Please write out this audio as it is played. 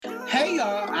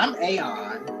y'all. I'm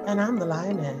Aon. And I'm the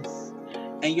Lioness.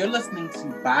 And you're listening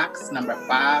to Box number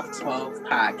 512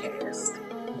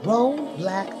 podcast. Grown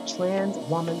Black Trans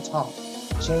Woman Talk.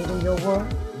 Changing your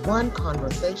world one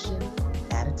conversation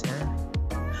at a time.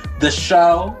 The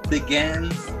show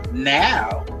begins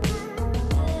now.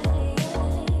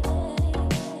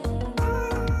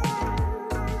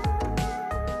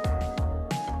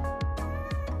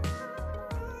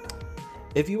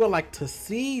 If you would like to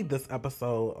see this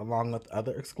episode along with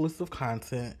other exclusive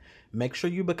content, make sure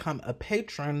you become a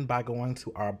patron by going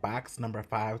to our Box number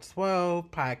 512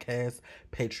 podcast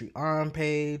Patreon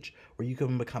page, where you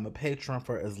can become a patron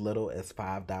for as little as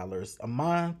 $5 a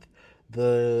month.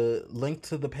 The link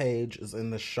to the page is in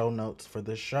the show notes for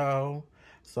the show.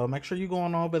 So make sure you go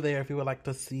on over there if you would like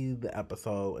to see the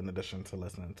episode in addition to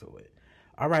listening to it.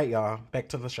 All right, y'all, back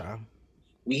to the show.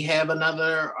 We have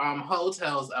another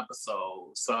hotels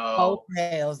episode. So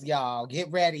hotels, y'all, get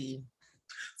ready.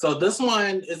 So this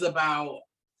one is about,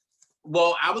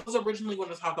 well, I was originally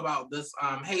going to talk about this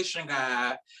Haitian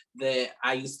guy that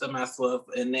I used to mess with,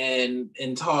 and then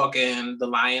in talking, the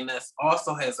Lioness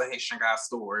also has a Haitian guy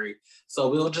story. So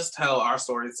we'll just tell our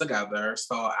stories together.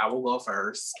 So I will go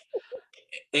first.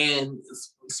 And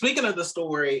speaking of the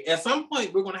story, at some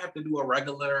point we're going to have to do a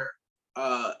regular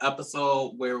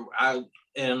episode where I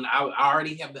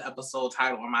already have the episode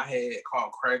title in my head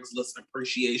called Craigslist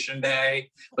Appreciation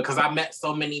Day, because I met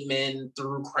so many men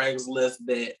through Craigslist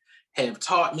that have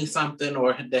taught me something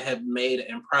or that have made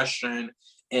an impression.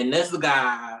 And this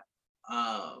guy,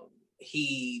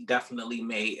 he definitely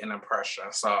made an impression.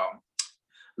 So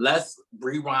let's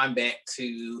rewind back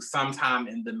to sometime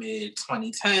in the mid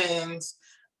 2010s.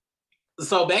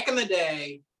 So back in the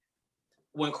day,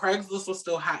 when Craigslist was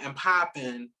still hot and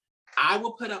popping, I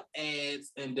would put up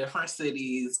ads in different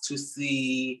cities to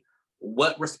see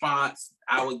what response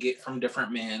I would get from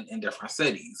different men in different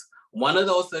cities. One of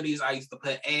those cities I used to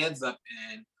put ads up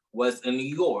in was in New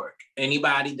York.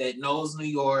 Anybody that knows New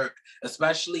York,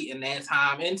 especially in that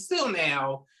time, and still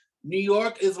now, New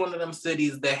York is one of them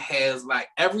cities that has like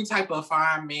every type of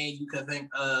fine man you can think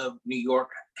of. New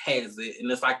York has it,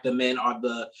 and it's like the men are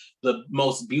the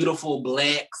most beautiful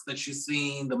blacks that you've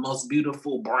seen, the most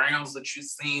beautiful browns that you've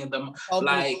seen. Them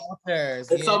like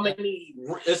it's so many.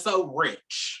 It's so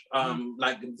rich,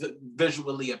 like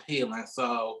visually appealing.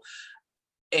 So,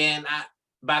 and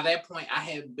by that point, I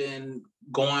had been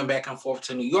going back and forth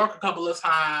to New York a couple of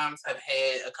times, have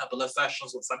had a couple of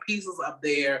sessions with some pieces up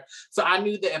there. So I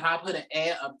knew that if I put an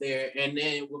ad up there, and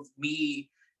then with me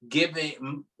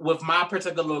with my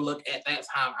particular look at that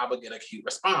time, I would get a cute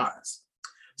response.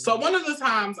 So one of the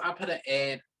times I put an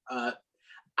ad up,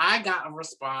 I got a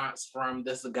response from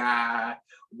this guy.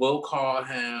 We'll call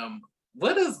him,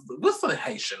 what's the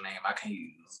Haitian name I can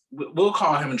use? We'll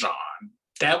call him John.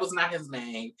 That was not his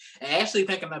name. And actually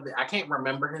thinking of it, I can't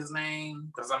remember his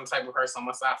name because I'm the type of person,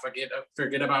 once I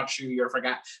forget about you, you're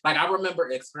forgot. Like I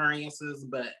remember experiences,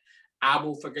 but I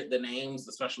will forget the names,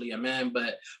 especially a man,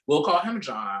 but we'll call him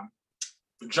John.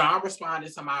 John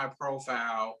responded to my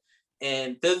profile,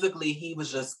 and physically he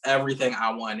was just everything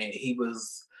I wanted. He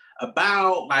was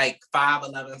about like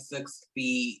 5'11", 6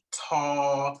 feet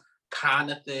tall, kind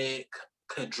of thick,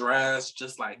 could dress,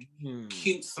 just like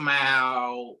cute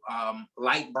smile,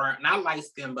 light brown, not light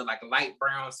skin, but like light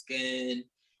brown skin,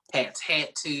 had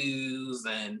tattoos,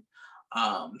 and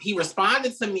he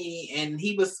responded to me, and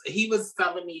he was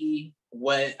telling me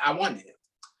what I wanted.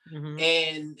 Mm-hmm.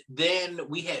 And then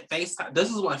we had FaceTime. This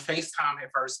is when FaceTime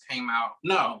had first came out.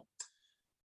 No,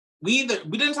 we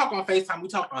didn't talk on FaceTime. We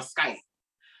talked on Skype.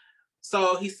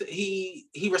 So he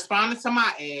responded to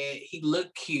my ad. He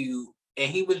looked cute. And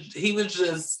he was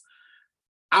just,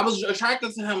 I was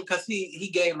attracted to him because he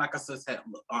gave like a cishet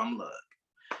look.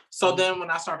 So then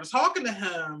when I started talking to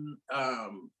him,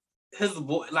 his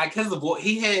voice,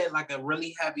 he had like a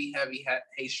really heavy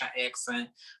Haitian accent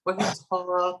where he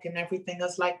talk and everything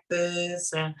is like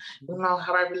this, and you know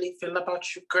how I really feel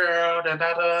about you, girl, da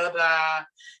da da da.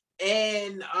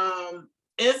 And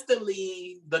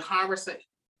instantly the conversation.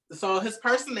 So his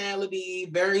personality,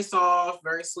 very soft,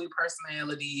 very sweet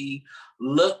personality,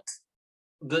 looked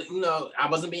good. You know, I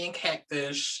wasn't being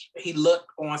catfish. He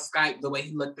looked on Skype the way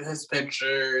he looked at his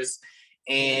pictures,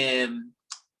 and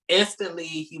instantly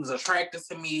he was attracted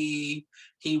to me.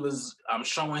 He was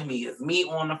showing me his meat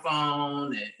on the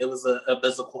phone, and it was a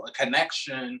physical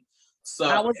connection. So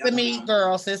how was the meat,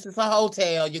 girl? Since it's a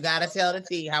hotel, you gotta tell the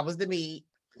tea. How was the meat?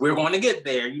 We're going to get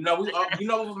there. You know,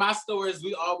 with my stories,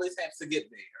 we always have to get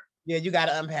there. Yeah, you got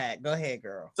to unpack. Go ahead,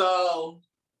 girl. So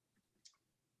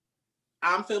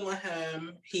I'm feeling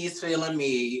him. He's feeling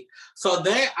me. So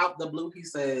then out the blue, he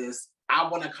says, I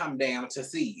want to come down to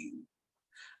see you.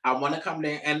 I want to come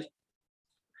down. And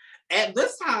at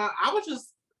this time, I was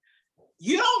just,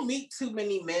 you don't meet too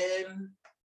many men,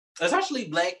 especially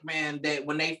Black men, that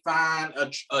when they find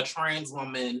a trans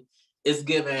woman is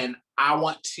given, I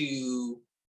want to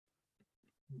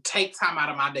take time out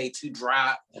of my day to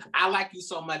drive. I like you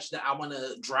so much that I want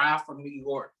to drive from New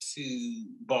York to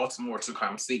Baltimore to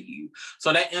come see you.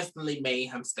 So that instantly made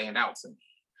him stand out to me.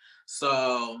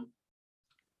 So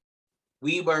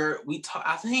we talked,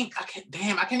 I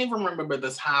can't even remember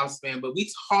the time span, but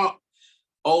we talked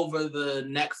over the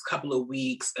next couple of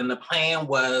weeks, and the plan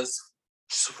was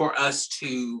for us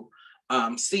to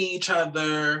see each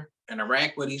other,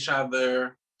 interact with each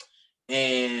other,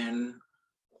 and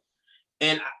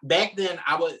back then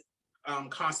I would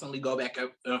constantly go back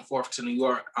and forth to New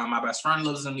York. My best friend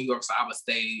lives in New York, so I would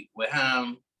stay with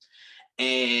him.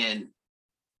 And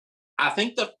I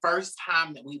think the first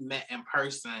time that we met in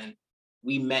person,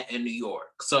 we met in New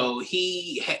York. So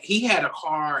he had a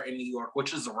car in New York,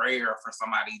 which is rare for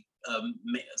somebody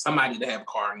to have a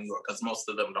car in New York because most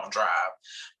of them don't drive.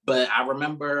 But I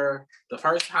remember the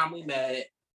first time we met,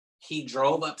 he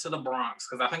drove up to the Bronx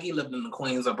because I think he lived in the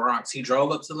Queens or Bronx. He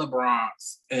drove up to the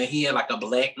Bronx and he had like a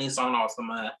black Nissan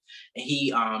Altima, and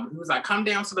he was like, "Come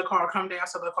down to the car, come down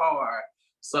to the car."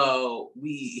 So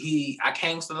I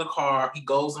came to the car. He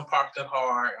goes and parked the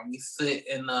car, and we sit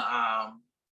in the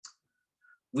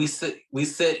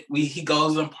he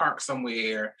goes and parks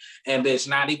somewhere, and bitch,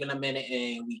 not even a minute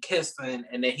in, we kissing,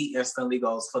 and then he instantly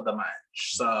goes for the munch.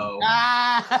 So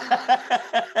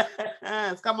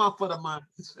come on for the munch.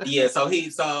 Yeah, so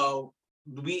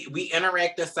we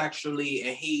interacted sexually,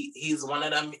 and he's one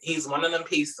of them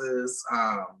pieces,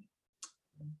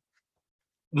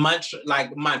 muncher,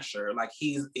 like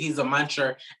he's a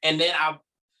muncher. And then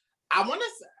I don't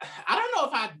know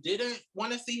if I didn't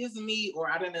want to see his meat or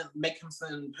I didn't make him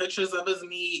send pictures of his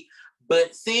meat,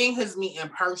 but seeing his meat in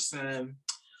person,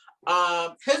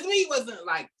 his meat wasn't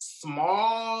like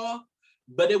small,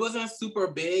 but it wasn't super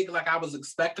big like I was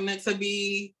expecting it to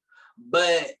be.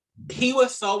 But he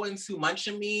was so into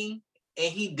munching me,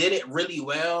 and he did it really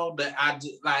well that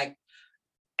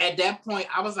at that point,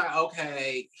 I was like,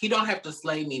 okay, he don't have to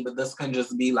slay me, but this can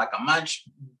just be like a munch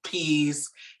piece.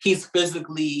 He's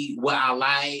physically what I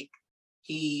like.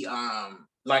 He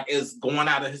is going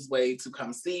out of his way to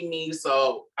come see me.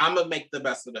 So I'm gonna make the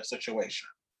best of the situation.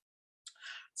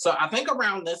 So I think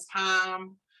around this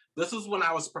time, this is when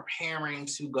I was preparing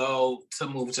to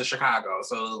move to Chicago.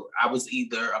 So I was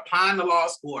either applying to law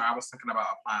school or I was thinking about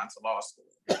applying to law school.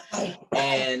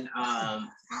 And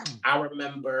I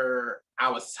remember I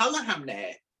was telling him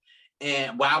that,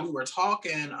 and while we were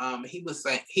talking, he was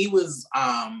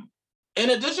in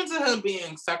addition to him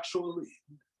being sexually,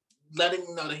 letting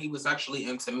me know that he was sexually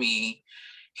into me,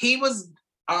 he was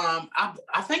I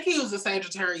think he was a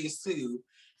Sagittarius too.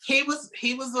 He was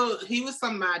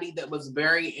somebody that was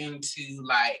very into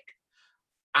like,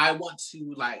 I want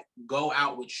to like go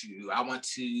out with you. I want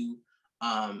to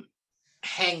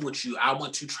hang with you. I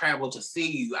want to travel to see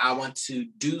you. I want to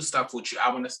do stuff with you.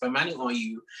 I want to spend money on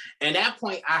you. And at that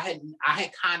point, I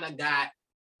had kind of got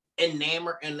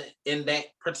enamored in that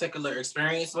particular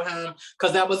experience with him,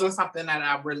 because that wasn't something that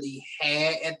I really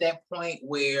had at that point,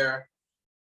 where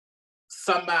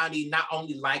somebody not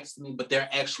only likes me, but they're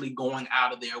actually going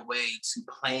out of their way to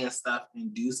plan stuff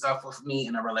and do stuff with me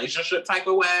in a relationship type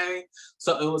of way.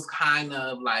 So it was kind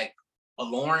of like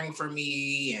alluring for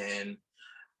me, and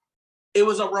it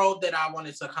was a road that I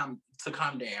wanted to come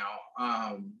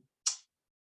down.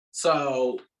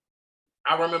 So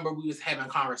I remember we was having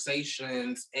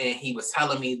conversations, and he was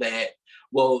telling me that,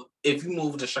 well, if you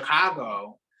move to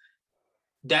Chicago,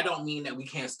 that don't mean that we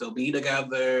can't still be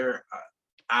together.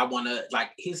 I want to, like,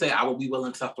 he said, I would be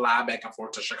willing to fly back and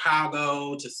forth to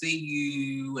Chicago to see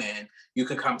you, and you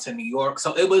could come to New York.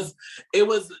 So he was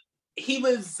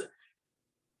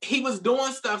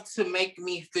doing stuff to make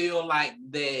me feel like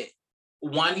that,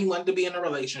 one, he wanted to be in a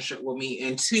relationship with me,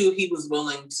 and two, he was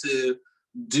willing to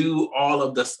do all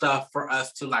of the stuff for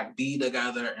us to like be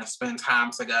together and spend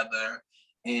time together.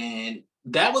 And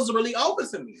that was really open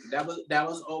to me. That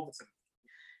was open to me.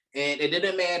 And it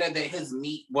didn't matter that his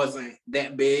meat wasn't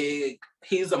that big.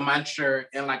 He's a muncher,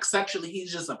 and like sexually,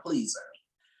 he's just a pleaser.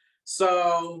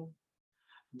 So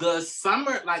the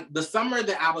summer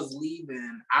that I was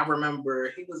leaving, I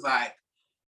remember he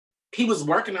was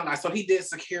working a lot. So he did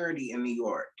security in New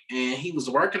York, and he was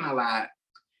working a lot.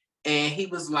 And he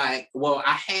was like, well,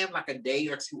 I have like a day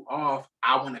or two off.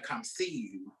 I want to come see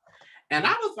you. And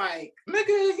I was like, nigga,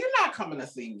 you're not coming to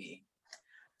see me.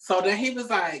 So then he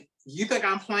was like, you think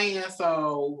I'm playing?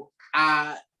 So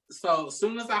so as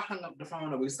soon as I hung up the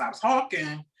phone and we stopped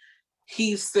talking,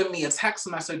 he sent me a text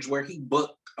message where he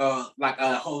booked like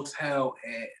a hotel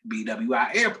at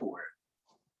BWI Airport.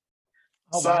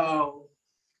 Oh, so wow.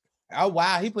 Oh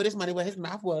wow, he put his money where his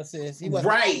mouth was, sis. He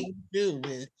wasn't right. Do,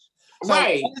 bitch. So,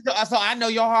 right. So I know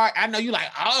your heart. I know you like,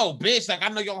 oh, bitch. Like I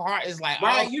know your heart is like,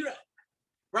 right. Oh. You know,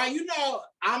 right. You know,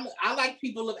 I like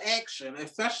people of action,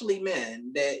 especially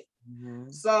men. That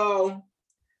so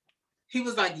he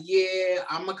was like, yeah,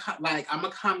 I'm gonna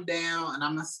come down and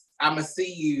I'm gonna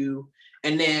see you.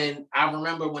 And then I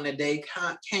remember when the day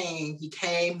came, he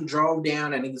drove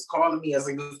down, and he was calling me as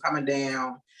he was coming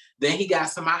down. Then he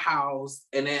got to my house,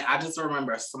 and then I just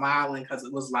remember smiling because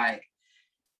it was like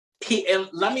and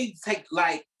let me take,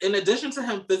 like, in addition to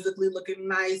him physically looking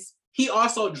nice, he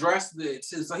also dressed good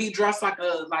too. So he dressed like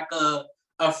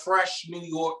a fresh New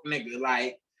York nigga,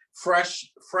 like fresh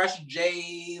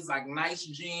J's, like nice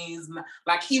jeans.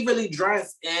 Like he really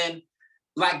dressed, and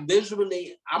like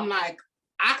visually, I'm like,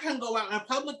 I can go out in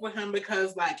public with him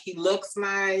because like he looks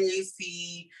nice,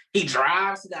 he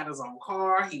drives, he got his own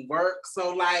car, he works.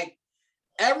 So like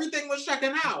everything was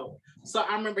checking out. So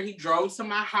I remember he drove to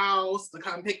my house to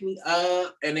come pick me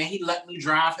up, and then he let me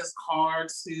drive his car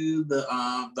to the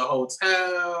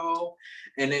hotel,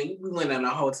 and then we went in a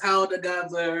hotel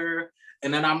together.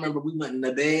 And then I remember we went in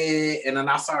the bed, and then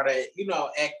I started,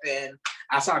 acting.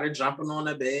 I started jumping on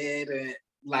the bed and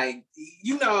like,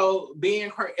 being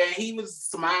crazy. And he was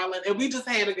smiling, and we just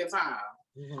had a good time.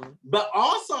 Mm-hmm. But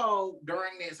also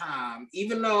during that time,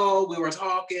 even though we were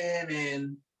talking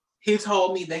and he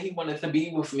told me that he wanted to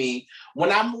be with me.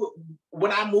 When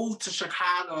I moved to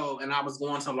Chicago and I was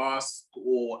going to law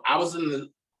school, I was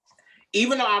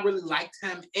even though I really liked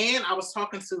him, and I was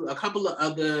talking to a couple of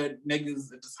other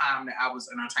niggas at the time that I was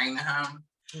entertaining him,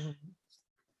 mm-hmm.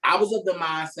 I was of the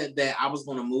mindset that I was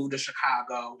going to move to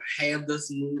Chicago, have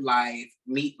this new life,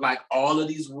 meet like all of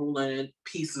these ruling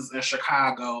pieces in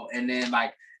Chicago, and then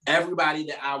like everybody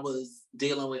that I was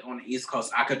dealing with on the East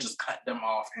Coast, I could just cut them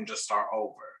off and just start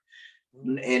over.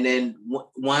 And then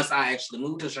once I actually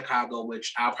moved to Chicago,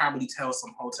 which I'll probably tell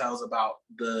some hotels about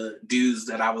the dudes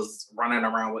that I was running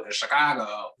around with in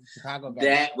Chicago,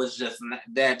 that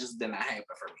just did not happen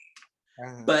for me.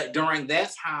 Uh-huh. But during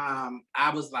that time,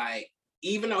 I was like,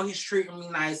 even though he's treating me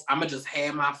nice, I'm gonna just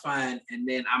have my fun, and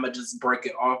then I'm gonna just break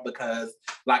it off because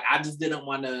like I just didn't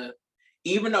want to.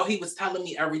 Even though he was telling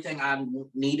me everything I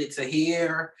needed to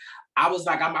hear, I was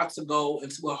like, I'm about to go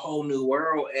into a whole new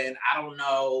world, and I don't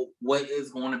know what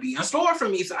is going to be in store for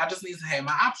me. So I just need to have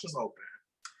my options open.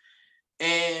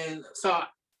 And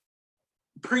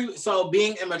so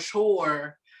being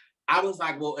immature, I was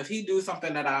like, well, if he do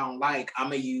something that I don't like,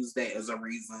 I'm gonna use that as a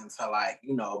reason to like,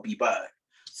 be bugged.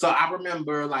 So I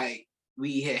remember like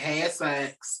we had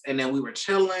sex, and then we were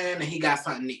chilling, and he got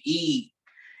something to eat,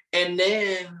 and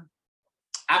then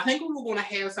I think we were going to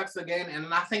have sex again,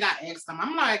 and I think I asked him,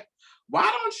 I'm like, why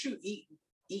don't you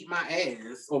eat my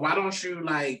ass? Or why don't you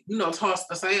like, toss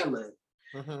the salad?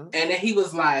 Mm-hmm. And then he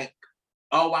was like,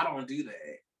 oh, I don't do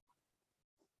that.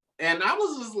 And I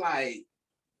was just like,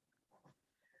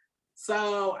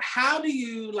 so how do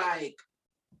you like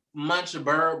munch a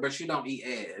bird, but you don't eat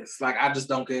ass? Like, I just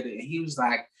don't get it. And he was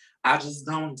like, I just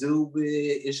don't do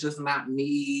it. It's just not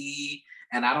me.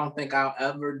 And I don't think I'll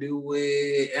ever do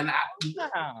it. And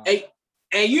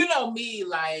and you know me,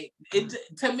 like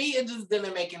to me, it just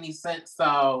didn't make any sense.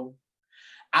 So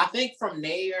I think from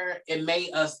there,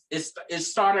 it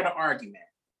started an argument.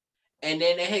 And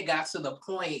then it had got to the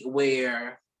point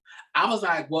where I was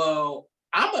like, well,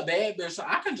 I'm a bad bitch, so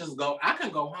I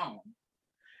can go home.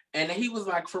 And then he was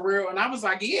like, for real? And I was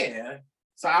like, yeah.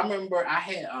 So I remember I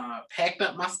had packed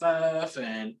up my stuff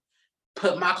and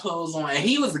put my clothes on, and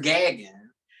he was gagging.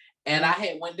 And I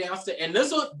had went downstairs, and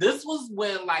this was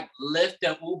when like Lyft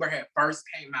and Uber had first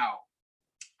came out.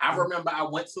 I remember I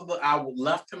left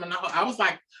him in the I was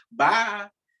like, bye.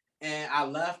 And I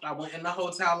left. I went in the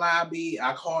hotel lobby.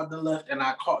 I called the Lyft and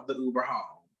I called the Uber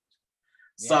home.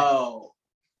 Yeah. So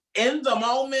in the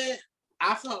moment,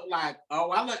 I felt like,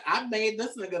 oh, I made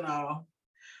this nigga know.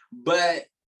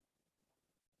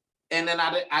 And then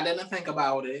I didn't think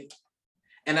about it.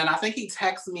 And then I think he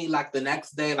texted me like the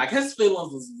next day, like his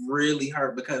feelings was really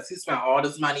hurt because he spent all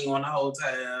this money on the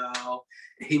hotel.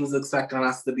 He was expecting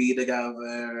us to be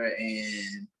together,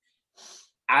 and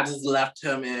I just left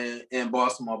him in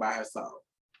Baltimore by herself.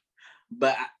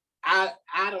 But I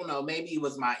don't know, maybe it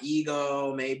was my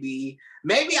ego, maybe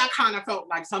I kind of felt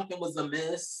like something was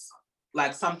amiss,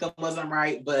 like something wasn't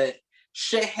right, but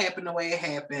shit happened the way it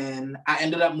happened. I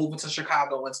ended up moving to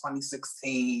Chicago in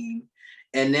 2016.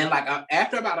 And then like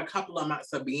after about a couple of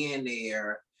months of being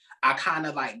there, I kind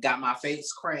of like got my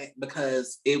face cracked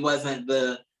because it wasn't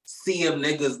the sea of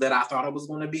niggas that I thought it was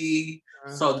going to be.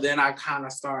 So then I kind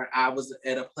of I was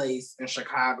at a place in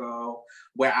Chicago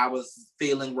where I was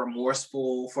feeling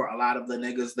remorseful for a lot of the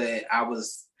niggas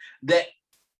that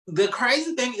the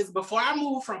crazy thing is before I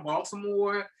moved from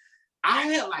Baltimore, I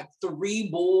had like 3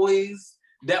 boys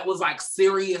that was like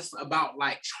serious about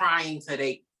like trying to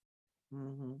date.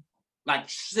 Mm-hmm. Like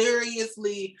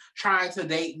seriously trying to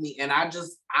date me. And I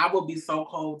would be so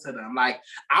cold to them. Like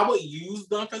I would use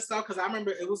them for stuff because I remember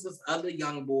it was this other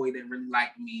young boy that really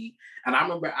liked me. And I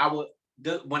remember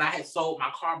when I had sold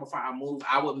my car before I moved,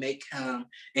 I would make him,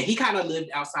 and he kind of lived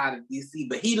outside of DC,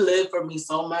 but he lived for me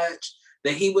so much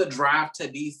that he would drive to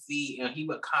DC and he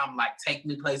would come like take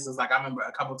me places. Like I remember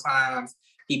a couple times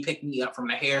he picked me up from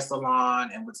the hair salon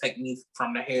and would take me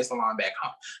from the hair salon back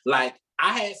home. Like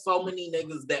I had so many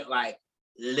niggas that like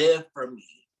lived for me.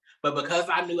 But because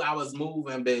I knew I was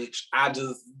moving, bitch, I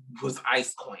just was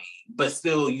ice queen, but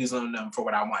still using them for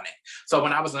what I wanted. So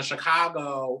when I was in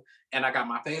Chicago and I got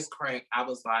my face cracked, I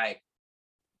was like,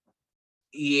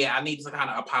 yeah, I need to kind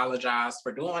of apologize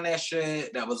for doing that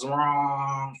shit. That was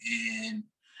wrong. And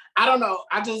I don't know.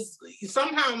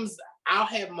 Sometimes I'll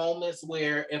have moments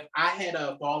where if I had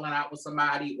a falling out with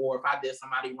somebody or if I did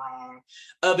somebody wrong,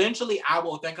 eventually I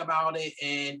will think about it.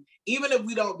 And even if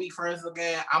we don't be friends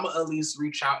again, I'm gonna at least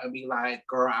reach out and be like,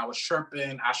 girl, I was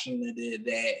tripping. I shouldn't have did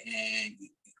that. And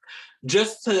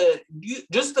just to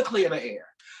clear the air.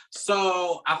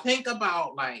 So I think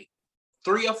about like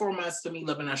 3 or 4 months to me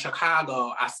living in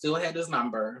Chicago, I still had his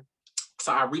number.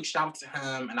 So I reached out to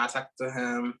him and I texted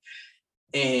him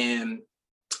and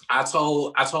I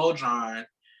told John,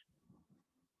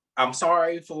 I'm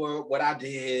sorry for what I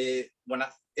did.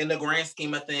 In the grand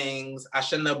scheme of things, I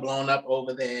shouldn't have blown up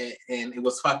over that. And it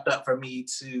was fucked up for me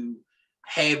to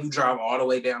have you drive all the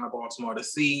way down to Baltimore to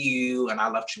see you. And I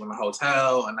left you in the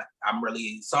hotel. And I'm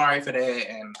really sorry for that.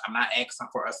 And I'm not asking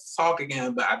for us to talk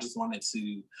again, but I just wanted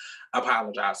to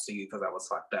apologize to you because I was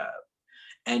fucked up.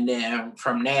 And then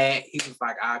from that, he was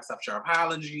like, I accept your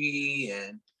apology.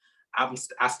 And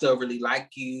I still really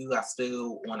like you. I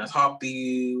still want to talk to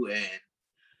you. And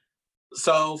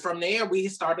so from there, we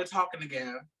started talking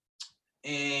again.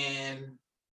 And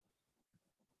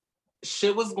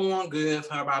shit was going good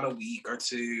for about a week or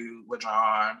two with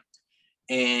John.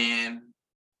 And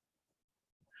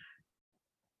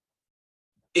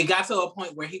it got to a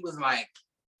point where he was like,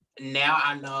 now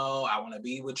I know I want to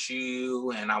be with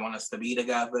you and I want us to be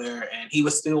together. And he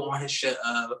was still on his shit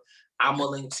of, I'm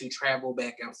willing to travel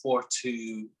back and forth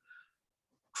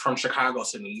from Chicago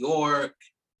to New York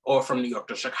or from New York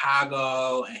to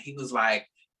Chicago. And he was like,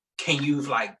 can you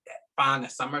like find a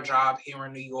summer job here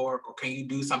in New York? Or can you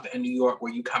do something in New York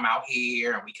where you come out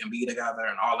here and we can be together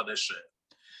and all of this shit?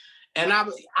 And I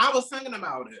was thinking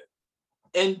about it.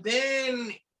 And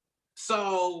then,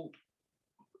 so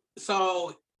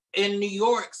in New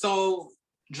York, so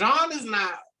John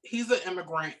he's an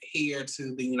immigrant here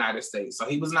to the United States. So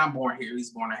he was not born here, he's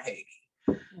born in Haiti.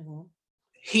 Mm-hmm.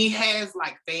 He has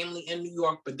like family in New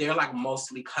York, but they're like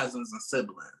mostly cousins and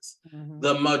siblings. Mm-hmm.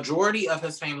 The majority of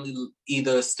his family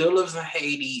either still lives in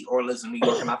Haiti or lives in New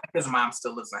York. And I think his mom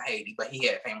still lives in Haiti, but he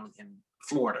had family in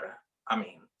Florida.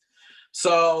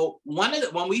 So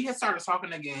when we had started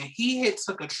talking again, he had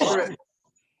took a trip.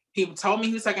 He told me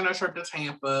he was taking a trip to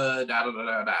Tampa,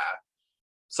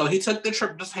 So he took the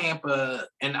trip to Tampa,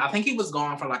 and I think he was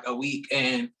gone for like a week.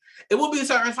 And it would be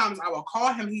certain times I would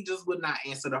call him, he just would not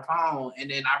answer the phone.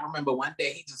 And then I remember one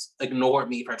day he just ignored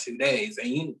me for 2 days,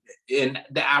 and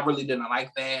I really didn't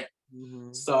like that.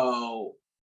 Mm-hmm. So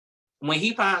when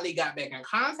he finally got back in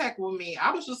contact with me,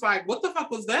 I was just like, what the fuck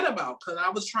was that about? Because I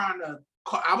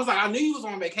was like, I knew you was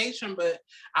on vacation, but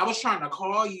I was trying to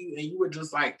call you and you were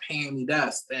just like paying me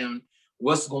dust and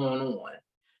what's going on?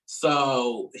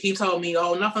 So he told me,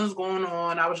 oh, nothing's going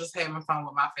on. I was just having fun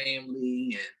with my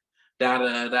family and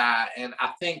And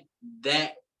I think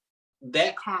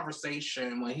that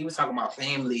conversation when he was talking about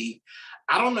family,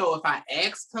 I don't know if I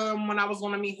asked him when I was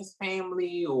going to meet his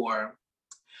family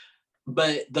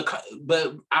but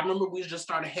I remember we just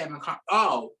started having,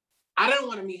 I didn't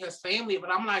want to meet his family,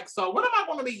 but I'm like, so when am I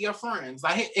going to meet your friends?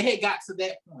 Like it had got to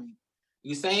that point.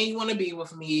 You saying you want to be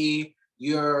with me.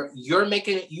 You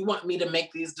want me to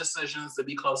make these decisions to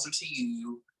be closer to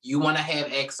you. You want to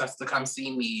have access to come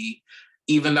see me,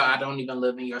 even though I don't even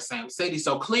live in your same city.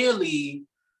 So clearly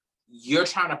you're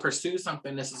trying to pursue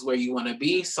something. This is where you want to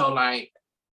be. So like,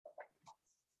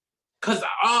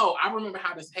 I remember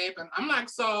how this happened. I'm like,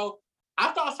 so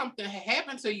I thought something had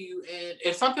happened to you, and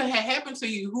if something had happened to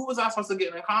you, who was I supposed to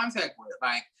get in contact with?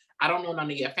 Like, I don't know none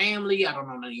of your family. I don't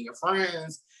know none of your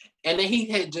friends. And then he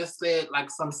had just said like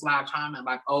some sly comment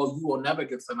like, oh, you will never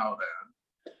get to know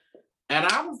them. And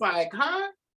I was like, huh?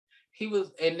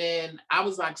 And then I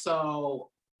was like, so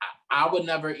I would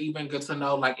never even get to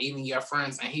know like even your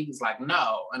friends. And he was like,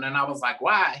 no. And then I was like,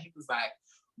 why? He was like,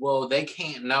 well, they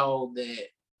can't know that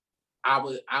I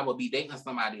would be dating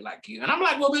somebody like you. And I'm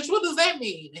like, well, bitch, what does that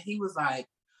mean? And he was like,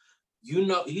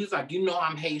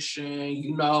 I'm Haitian,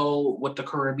 you know what the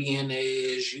Caribbean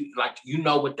is, you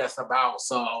know what that's about.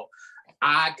 So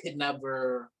I could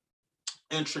never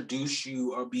introduce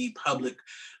you or be public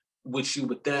with you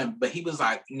with them. But he was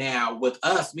like, now with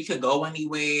us, we could go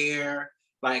anywhere.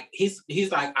 Like he's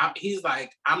like,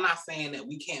 I'm not saying that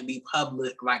we can't be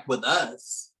public like with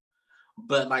us,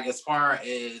 but like as far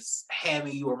as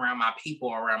having you around my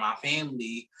people, around my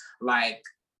family, like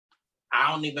I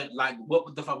don't even like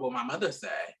what the fuck will my mother say?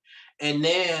 And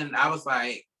then I was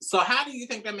like, so how do you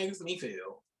think that makes me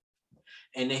feel?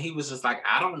 And then he was just like,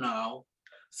 I don't know.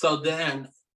 So then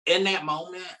in that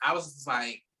moment, I was just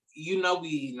like,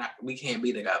 we can't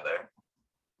be together.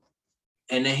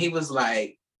 And then he was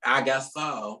like, I guess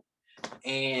so.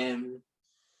 And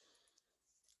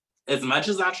as much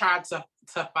as I tried to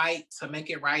fight to make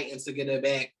it right and to get it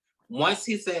back, once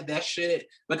he said that shit,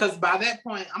 because by that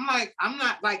point, I'm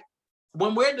not like,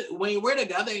 when we're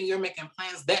together and you're making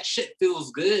plans, that shit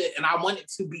feels good. And I want it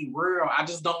to be real. I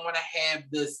just don't want to have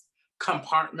this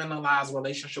compartmentalized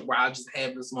relationship where I just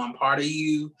have this one part of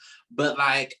you. But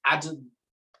like,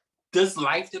 this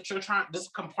life that you're trying, this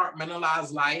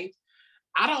compartmentalized life,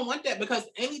 I don't want that because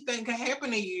anything can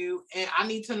happen to you. And I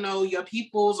need to know your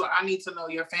peoples, or I need to know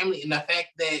your family. And the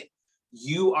fact that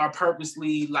you are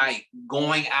purposely like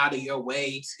going out of your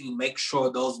way to make sure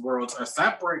those worlds are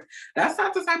separate, that's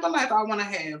not the type of life I want to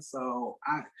have. So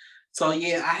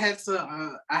yeah, I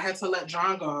had to let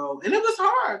John go. And it was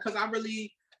hard because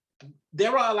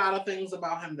there were a lot of things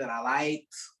about him that I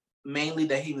liked, mainly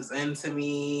that he was into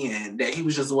me and that he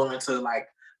was just willing to like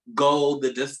go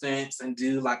the distance and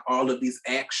do like all of these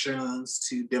actions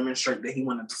to demonstrate that he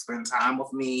wanted to spend time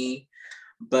with me.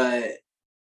 But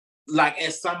like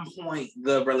at some point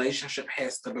the relationship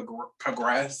has to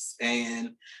progress,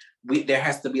 and there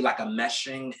has to be like a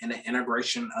meshing and an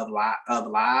integration of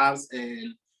lives.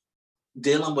 And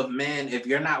dealing with men, if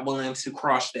you're not willing to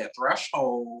cross that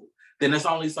threshold, then it's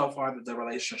only so far that the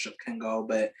relationship can go.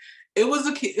 But it was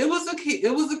a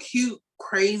cute,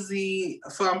 crazy,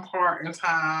 fun part in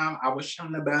time. I wish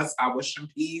him the best. I wish him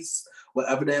peace,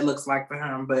 whatever that looks like for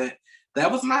him. But that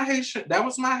was my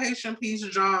Haitian piece,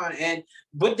 John. And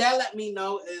what that let me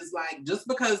know is like, just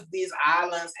because these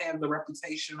islands have the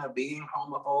reputation of being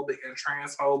homophobic and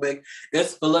transphobic,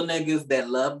 it's full of niggas that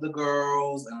love the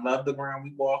girls and love the ground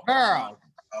we walk on.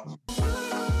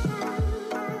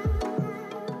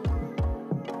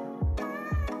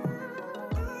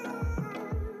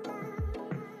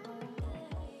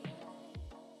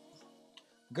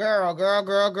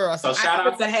 Girl. So shout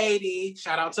out to Haiti.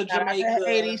 Shout out to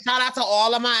Jamaica. Shout out to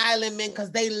all of my island men, because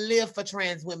they live for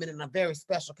trans women in a very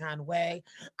special kind of way.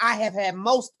 I have had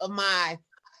most of my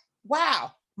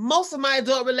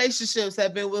adult relationships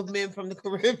have been with men from the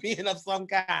Caribbean of some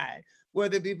kind,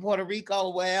 whether it be Puerto Rico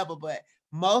or wherever. But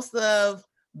most of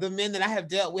the men that I have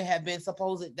dealt with have been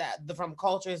from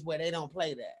cultures where they don't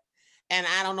play that. And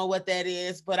I don't know what that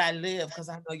is, but I live because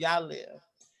I know y'all live.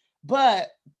 But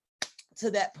to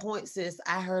that point, sis,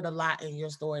 I heard a lot in your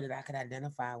story that I could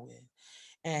identify with.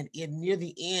 And near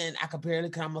the end, I could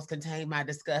almost contain my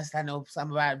disgust. I know some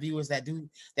of our viewers that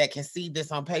can see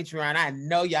this on Patreon. I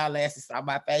know y'all asses saw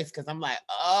my face because I'm like,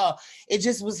 oh, it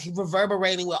just was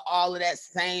reverberating with all of that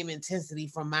same intensity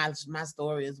from my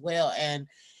story as well. And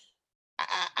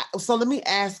so let me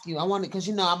ask you, I want to, because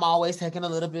I'm always taking a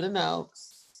little bit of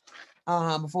notes.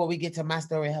 Before we get to my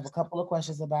story, I have a couple of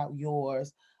questions about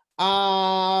yours.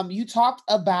 You talked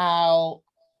about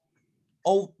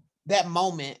that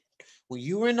moment when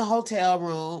you were in the hotel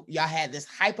room, y'all had this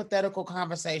hypothetical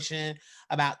conversation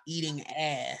about eating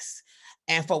ass.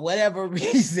 And for whatever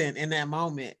reason in that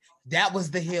moment, that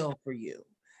was the hill for you.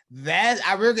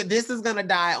 This is going to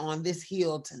die on this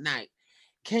hill tonight.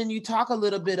 Can you talk a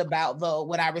little bit about, though,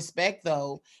 what I respect,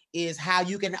 though, is how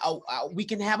we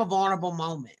can have a vulnerable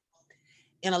moment.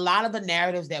 In a lot of the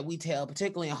narratives that we tell,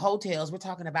 particularly in hotels, we're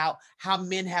talking about how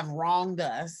men have wronged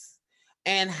us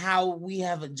and how we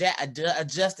have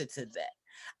adjusted to that.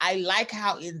 I like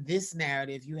how in this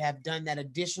narrative, you have done that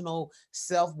additional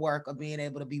self-work of being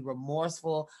able to be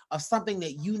remorseful of something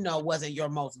that wasn't your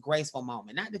most graceful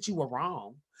moment. Not that you were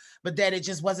wrong, but that it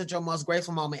just wasn't your most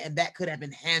graceful moment, and that could have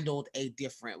been handled a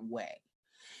different way.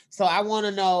 So I want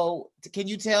to know, can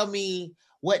you tell me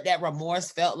what that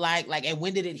remorse felt like? Like, and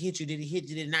when did it hit you? Did it hit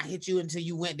you? Did it not hit you until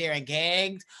you went there and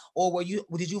gagged? Or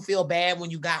did you feel bad when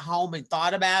you got home and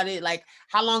thought about it? Like,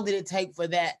 how long did it take for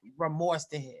that remorse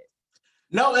to hit?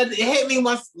 No, it hit me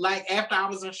once, like after I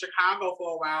was in Chicago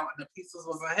for a while and the pieces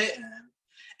wasn't hitting.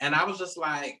 And I was just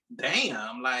like,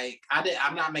 damn, like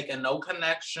I'm not making no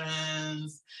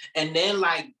connections. And then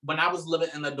like when I was living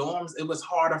in the dorms, it was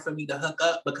harder for me to hook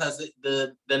up because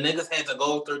the niggas had to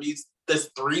go through this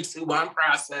 3-2-1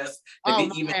 process to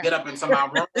even get up into my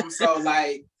room. So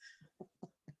like,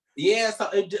 yeah, so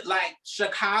it like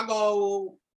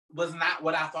Chicago was not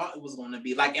what I thought it was going to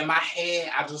be. Like in my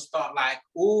head, I just thought like,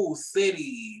 ooh,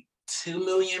 city, 2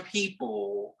 million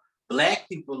people, Black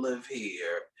people live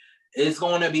here. It's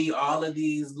going to be all of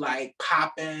these like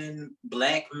popping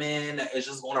Black men that is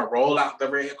just going to roll out the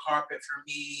red carpet for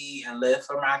me and live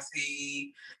for my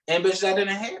tea. And bitch, that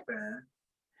didn't happen.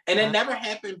 And it never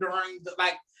happened during the,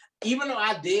 like, even though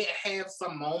I did have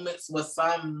some moments with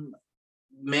some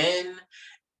men,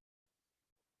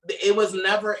 it was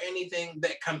never anything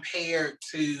that compared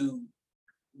to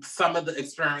some of the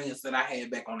experience that I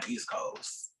had back on the East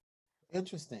Coast.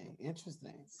 Interesting.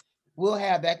 We'll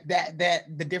have that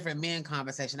the different men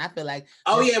conversation. I feel like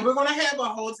we're gonna have a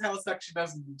hotel section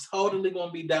that's totally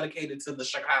gonna be dedicated to the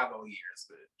Chicago years,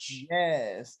 bitch.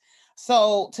 Yes.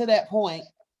 So to that point,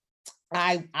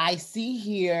 I see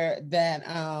here that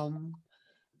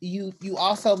you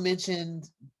also mentioned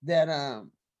that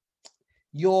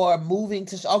you're moving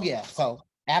to so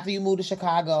after you moved to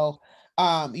Chicago,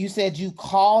 you said you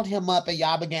called him up and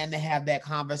y'all began to have that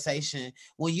conversation.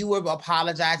 When you were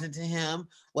apologizing to him,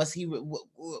 was he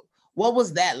what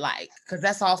was that like? Because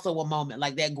that's also a moment,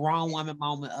 like that grown woman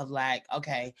moment of like,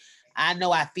 okay, I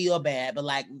know I feel bad, but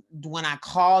like when I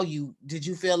call you, did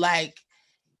you feel like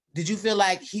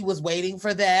he was waiting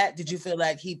for that? Did you feel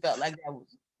like he felt like that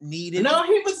was needed? No,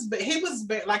 he was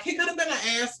like, he could have been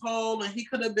an asshole, and he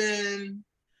could have been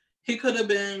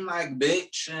like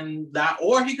bitch and that,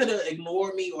 or he could have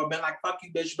ignored me or been like fuck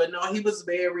you bitch. But no, he was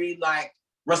very like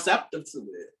receptive to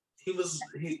it. He was.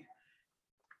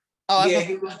 Go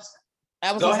ahead.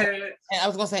 I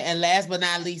was gonna say, and last but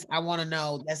not least, I want to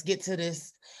know. Let's get to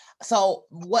this. So,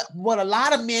 what a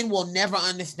lot of men will never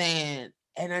understand,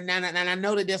 and I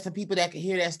know that there's some people that can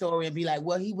hear that story and be like,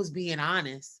 "Well, he was being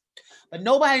honest," but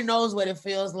nobody knows what it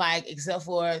feels like except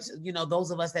for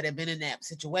those of us that have been in that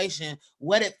situation.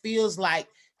 What it feels like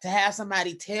to have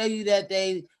somebody tell you that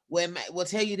they will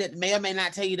tell you that may or may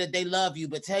not tell you that they love you,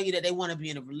 but tell you that they want to be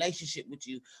in a relationship with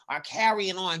you, are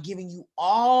carrying on, giving you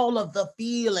all of the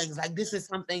feelings like this is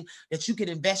something that you can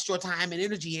invest your time and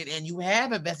energy in, and you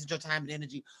have invested your time and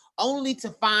energy, only to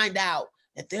find out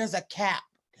that there's a cap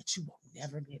that you will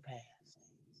never get past.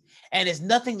 And it's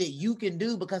nothing that you can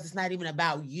do because it's not even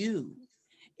about you.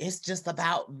 It's just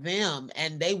about them,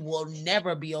 and they will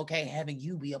never be okay having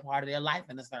you be a part of their life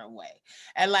in a certain way.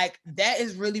 And like that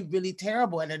is really, really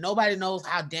terrible. And then nobody knows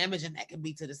how damaging that can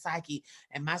be to the psyche.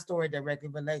 And my story directly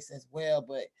relates as well.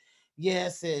 But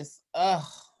yes,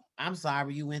 I'm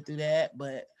sorry you went through that,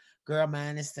 but girl,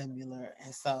 mine is similar.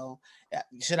 And so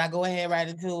should I go ahead right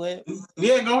into it?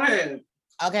 Yeah, go ahead.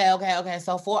 Okay.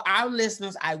 So for our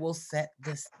listeners, I will set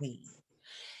this scene.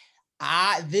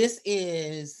 This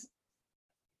is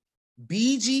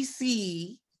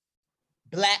BGC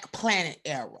Black Planet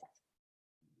era.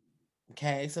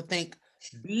 Okay, so think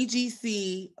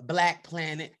BGC Black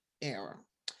Planet era.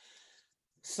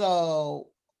 So,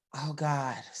 oh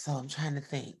God, so I'm trying to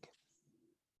think.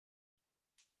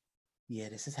 Yeah,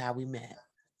 this is how we met.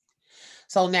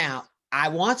 So now I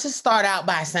want to start out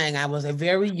by saying I was a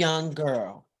very young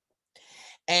girl.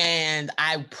 And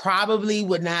I probably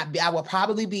would not be, I would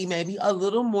probably be maybe a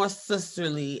little more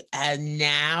sisterly and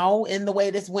now in the way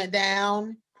this went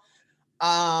down.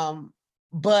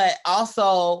 But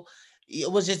also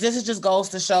this just goes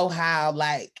to show how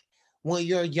like when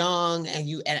you're young and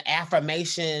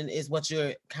affirmation is what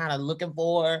you're kind of looking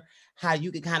for, how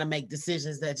you can kind of make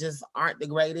decisions that just aren't the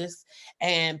greatest.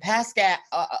 And Pascal,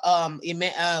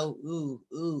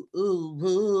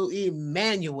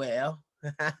 Emmanuel.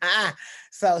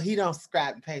 So he don't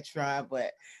subscribe to Patreon,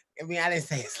 but I mean, I didn't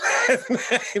say his last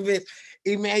name. It's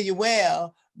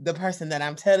Emmanuel, the person that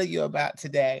I'm telling you about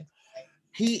today.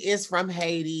 He is from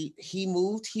Haiti. He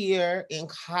moved here in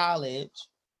college.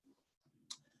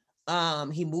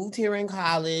 He moved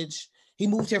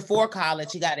here for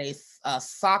college. He got a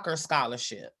soccer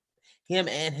scholarship. Him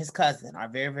and his cousin are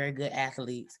very, very good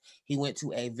athletes. He went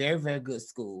to a very, very good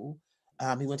school.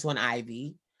 He went to an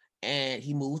Ivy. And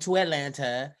he moved to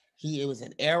Atlanta. He was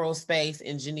an aerospace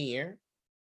engineer.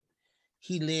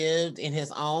 He lived in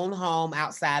his own home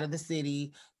outside of the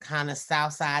city, kind of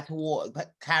south side toward,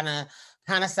 kind of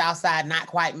south side, not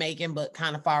quite Macon, but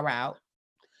kind of far out.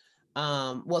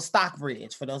 Well,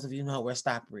 Stockbridge, for those of you who know where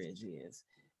Stockbridge is.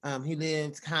 He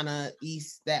lived kind of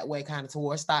east that way, kind of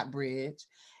towards Stockbridge.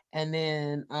 And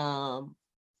then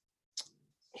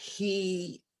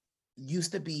he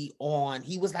used to be on,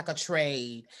 he was like a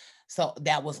trade. So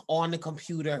that was on the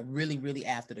computer really, really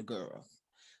after the girls.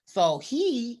 So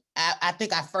I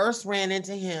think I first ran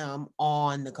into him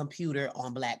on the computer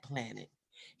on Black Planet.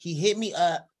 He hit me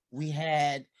up. We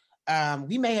may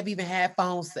have even had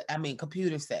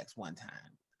computer sex one time.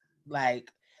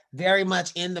 Like very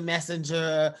much in the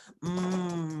messenger,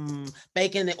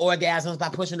 faking the orgasms by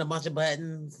pushing a bunch of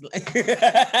buttons.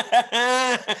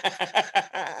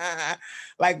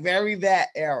 Like very that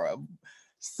era.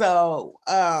 So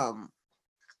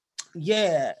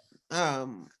yeah.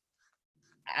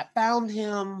 I found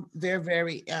him very,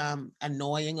 very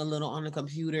annoying a little on the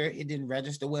computer. It didn't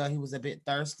register well. He was a bit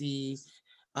thirsty,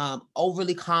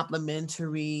 overly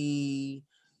complimentary,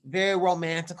 very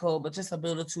romantical, but just a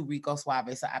little too Rico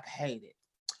Suave. So I paid it.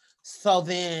 So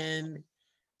then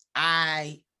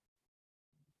the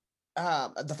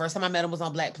first time I met him was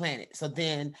on Black Planet. So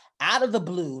then out of the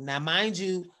blue, now mind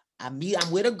you, I'm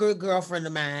with a good girlfriend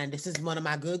of mine. This is one of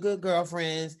my good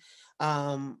girlfriends.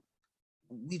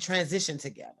 We transitioned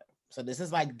together. So this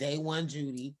is like day one,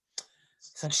 Judy.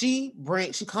 So she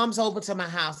comes over to my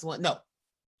house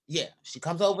she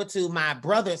comes over to my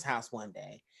brother's house one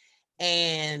day,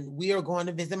 and we are going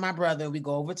to visit my brother. We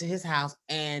go over to his house,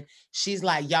 and she's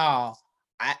like, "Y'all,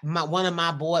 one of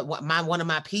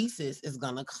my pieces is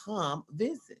gonna come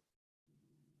visit."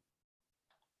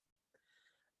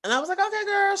 And I was like, "Okay,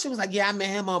 girl." She was like, "Yeah, I met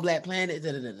him on Black Planet."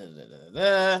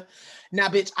 Now,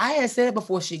 bitch, I had said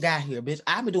before she got here, bitch,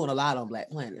 I've been doing a lot on Black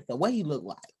Planet. So what he looked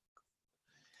like.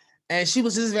 And she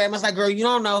was just very much like, "Girl, you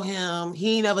don't know him.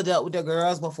 He ain't never dealt with the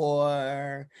girls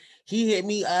before. He hit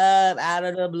me up out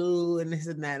of the blue and this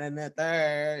and that and the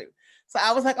third." So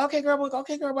I was like, "Okay, girl, but I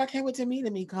can't wait to meet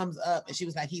him." He comes up and she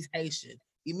was like, "He's Haitian."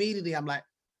 Immediately, I'm like,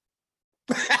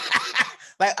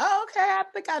 like, "Oh, okay, I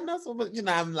think I know someone."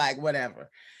 I'm like, whatever.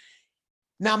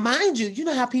 Now, mind you, you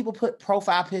know how people put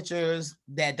profile pictures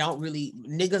that don't really,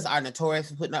 niggas are notorious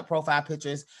for putting up profile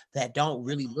pictures that don't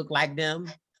really look like them.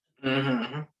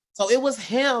 Mm-hmm. So it was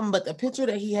him, but the picture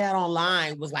that he had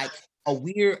online was like a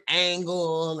weird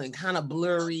angle and kind of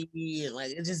blurry, and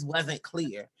like it just wasn't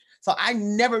clear. So I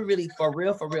never really, for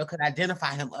real, could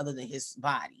identify him other than his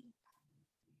body.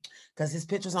 Because his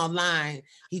pictures online,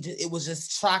 it was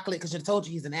just chocolate, because I told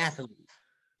you he's an athlete.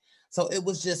 So it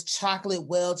was just chocolate,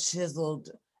 well chiseled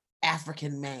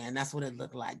African man. That's what it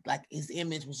looked like. Like his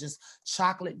image was just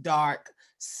chocolate dark,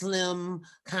 slim,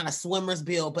 kind of swimmer's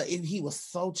build, but he was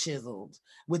so chiseled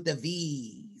with the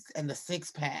V's and the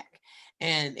six pack.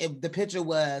 And the picture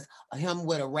was him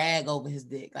with a rag over his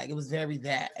dick. Like it was very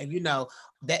that. And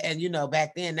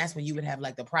back then that's when you would have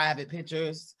like the private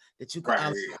pictures that you could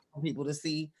for people to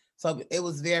see. So it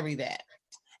was very that.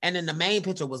 And then the main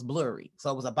picture was blurry. So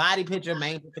it was a body picture,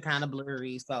 main picture kind of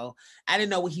blurry. So I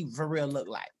didn't know what he for real looked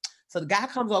like. So the guy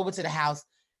comes over to the house.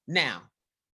 Now,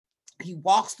 he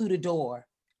walks through the door,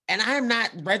 and I am not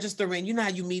registering. You know how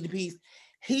you meet a piece?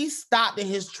 He stopped in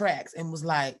his tracks and was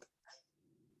like,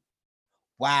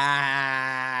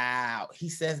 "Wow." He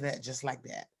says that just like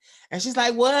that. And she's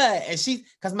like, "What?" And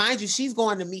because mind you, she's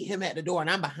going to meet him at the door, and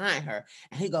I'm behind her.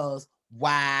 And he goes,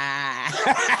 "Wow."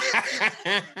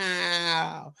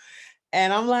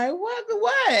 And I'm like,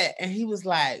 what? And he was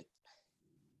like,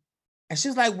 and she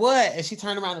was like, "What?" And she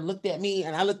turned around and looked at me,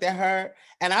 and I looked at her.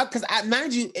 And because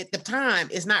mind you, at the time,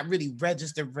 it's not really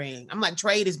registering. I'm like,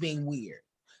 trade is being weird.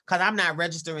 Because I'm not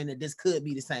registering that this could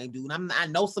be the same dude. I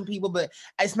know some people, but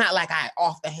it's not like I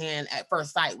off the hand at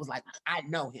first sight was like, I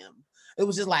know him. It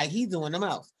was just like, he's doing the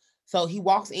most. So he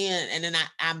walks in, and then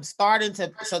I'm starting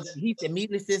to, so he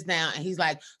immediately sits down, and he's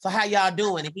like, "So how y'all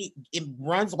doing?" And he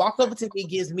walks over to me,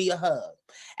 gives me a hug.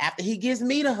 After he gives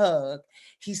me the hug,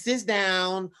 he sits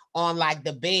down on like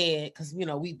the bed, because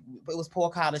it was poor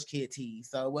college kid tea,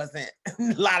 so it wasn't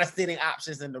a lot of sitting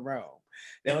options in the room.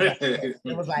 There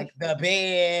was like the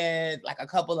bed, like a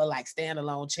couple of like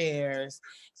standalone chairs,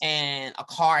 and a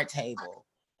card table,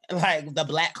 like the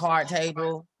black card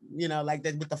table, like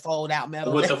that with the fold out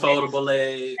metal, with the foldable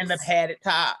legs and the padded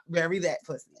top, very that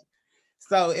pussy.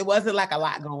 So it wasn't like a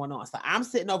lot going on. So I'm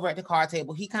sitting over at the card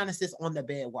table. He kind of sits on the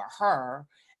bed with her,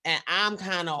 and I'm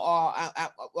kind of all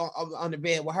on the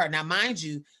bed with her. Now, mind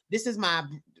you, this is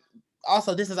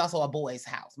also a boy's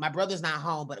house. My brother's not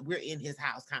home, but we're in his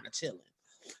house kind of chilling.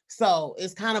 So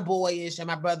it's kind of boyish. And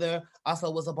my brother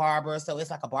also was a barber. So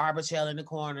it's like a barber chair in the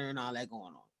corner and all that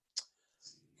going on.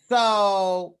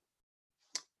 So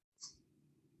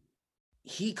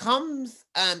he comes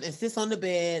and sits on the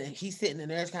bed, and he's sitting in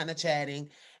there kind of chatting.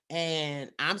 And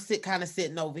I'm kind of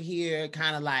sitting over here,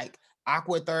 kind of like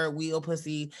awkward third wheel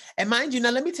pussy. And mind you,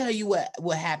 now let me tell you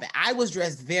what happened. I was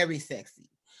dressed very sexy.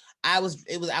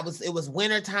 It was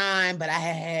winter time, but I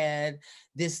had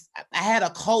a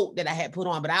coat that I had put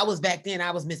on, but I was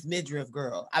Miss Midriff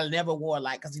girl. I never wore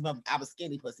like, cause I was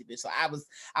skinny pussy bitch. So I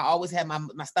always had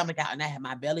my stomach out and I had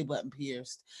my belly button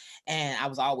pierced, and I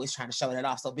was always trying to show that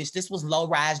off. So bitch, this was low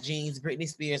rise jeans, Britney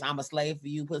Spears, I'm a slave for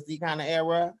you pussy kind of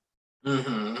era.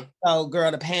 Mm-hmm. So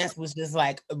girl, the pants was just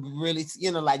like really,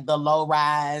 like the low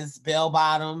rise bell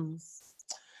bottoms.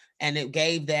 And it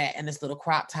gave that and this little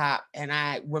crop top. And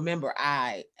I remember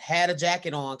I had a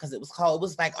jacket on because it was cold. It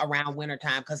was like around winter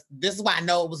time, because this is why I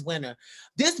know it was winter.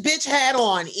 This bitch had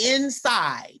on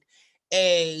inside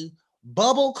a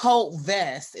bubble coat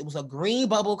vest. It was a green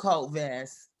bubble coat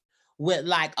vest with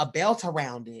like a belt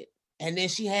around it. And then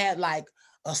she had like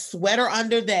a sweater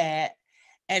under that.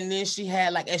 And then she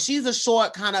had like, and she's a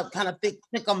short, kind of thick,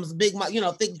 big,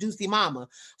 thick, juicy mama.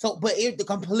 So, but it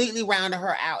completely rounded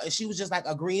her out. And she was just like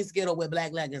a green Skittle with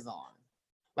black leggings on.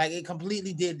 Like it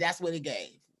completely did. That's what it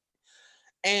gave.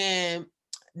 And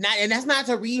that's not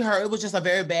to read her. It was just a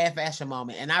very bad fashion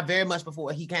moment. And I very much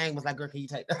before he came was like, girl, can you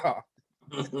take that off?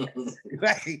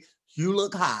 Like, you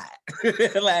look hot.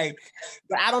 Like,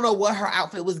 but I don't know what her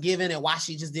outfit was giving and why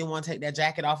she just didn't want to take that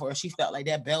jacket off, or she felt like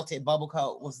that belted bubble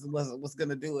coat was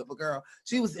gonna do it. But girl,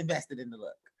 she was invested in the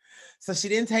look. So she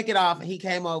didn't take it off, and he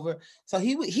came over. So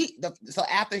so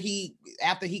after he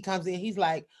comes in, he's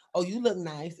like, oh, you look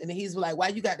nice. And then he's like, why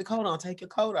you got the coat on? Take your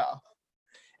coat off.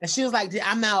 And she was like,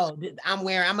 I'm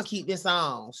gonna keep this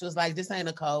on. She was like, this ain't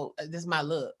a coat, this is my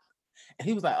look. And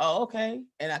he was like, oh, okay.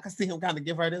 And I could see him kind of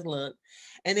give her this look.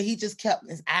 And then he just kept,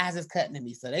 his eyes is cutting at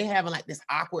me. So they having like this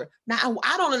awkward. Now,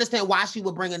 I don't understand why she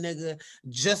would bring a nigga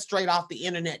just straight off the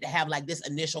internet to have like this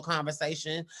initial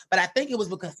conversation. But I think it was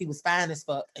because he was fine as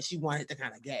fuck and she wanted to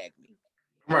kind of gag me.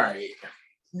 Right.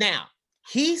 Now,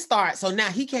 so now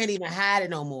he can't even hide it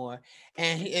no more.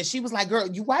 And she was like, girl,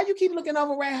 why you keep looking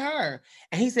over at her?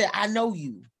 And he said, I know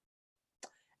you.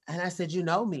 And I said, you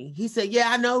know me? He said, yeah,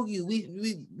 I know you.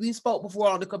 We spoke before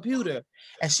on the computer.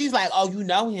 And she's like, oh, you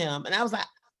know him? And I was like,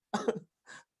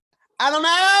 I don't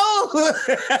know.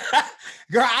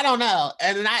 Girl, I don't know.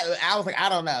 And then I was like, I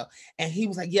don't know. And he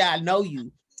was like, yeah, I know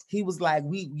you. He was like,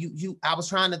 I was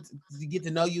trying to get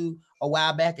to know you a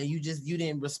while back, and you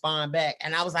didn't respond back.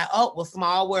 And I was like, oh, well,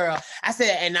 small world. I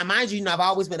said, and now mind you, I've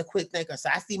always been a quick thinker. So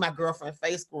I see my girlfriend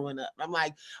face growing up. I'm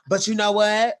like, but you know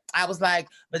what? I was like,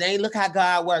 but ain't look how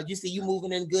God worked. You see, you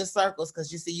moving in good circles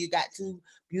because you see you got two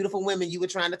beautiful women you were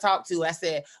trying to talk to. I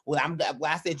said,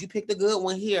 I said, you picked a good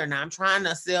one here. Now I'm trying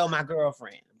to sell my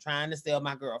girlfriend.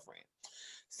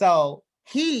 So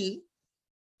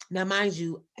now, mind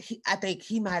you, I think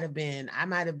I might have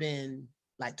been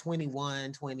like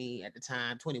 21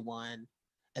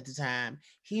 at the time.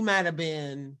 He might have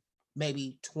been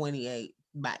maybe 28,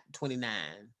 about 29,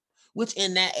 which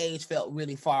in that age felt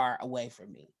really far away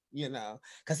from me,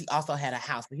 because he also had a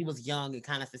house. But he was young and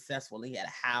kind of successful. He had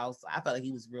a house. So I felt like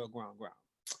he was real grown.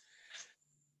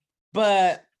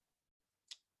 But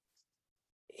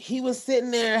he was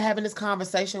sitting there having this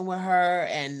conversation with her,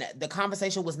 and the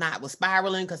conversation was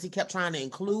spiraling because he kept trying to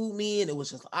include me, and it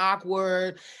was just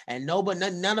awkward, and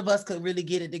none of us could really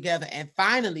get it together. And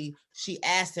finally, she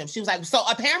asked him, she was like, so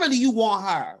apparently you want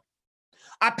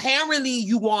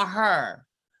her.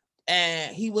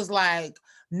 And he was like,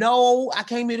 no, I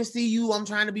came here to see you. I'm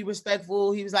trying to be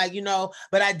respectful. He was like,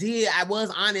 but I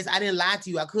was honest. I didn't lie to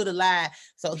you. I could have lied.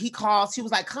 So she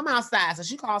was like, come outside. So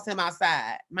she calls him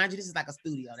outside. Mind you, this is like a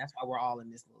studio. That's why we're all in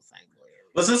this little same area.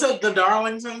 Was this at the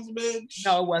Darlingtons, bitch?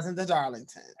 No, it wasn't the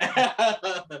Darlington.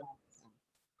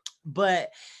 But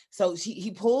so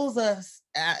he pulls us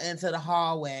out into the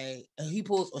hallway. She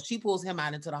pulls him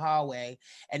out into the hallway,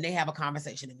 and they have a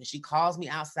conversation. And she calls me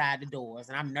outside the doors,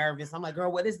 and I'm nervous. I'm like,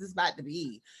 girl, what is this about to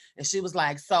be? And she was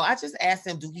like, so I just asked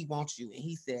him, do he want you? And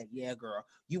he said, yeah, girl.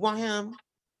 You want him?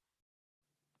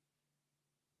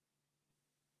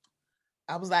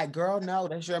 I was like, girl, no,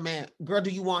 that's your man. Girl, do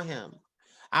you want him?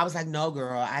 I was like, no,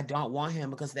 girl, I don't want him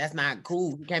because that's not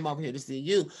cool. He came over here to see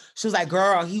you. She was like,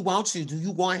 girl, he wants you. Do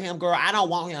you want him, girl? I don't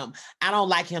want him. I don't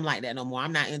like him like that no more.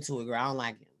 I'm not into it, girl. I don't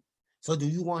like him. So do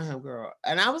you want him, girl?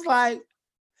 And I was like,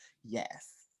 yes.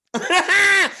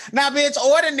 Now, bitch,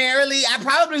 ordinarily, I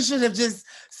probably should have just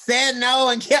said no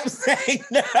and kept saying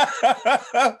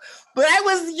no. But I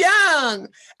was young.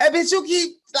 And bitch, you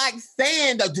keep like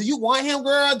saying, do you want him,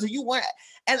 girl? Do you want?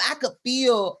 And I could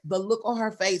feel the look on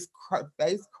her face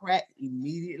cracked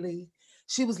immediately.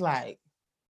 She was like,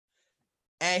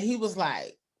 and he was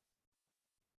like,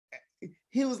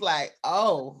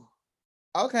 oh,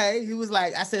 okay. He was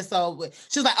like, I said, so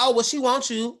she was like, oh, well, she wants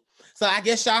you. So I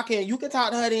guess you can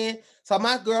talk to her then. So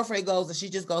my girlfriend goes and she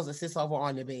just goes and sits over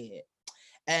on the bed.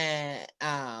 And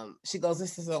she goes and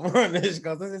sits over on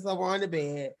the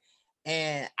bed.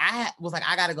 And I was like,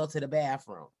 I gotta go to the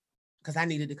bathroom because I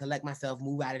needed to collect myself,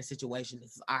 move out of the situation.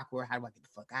 This is awkward. How do I get the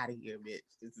fuck out of here, bitch?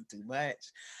 This is too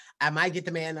much. I might get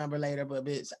the man number later, but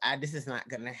bitch, this is not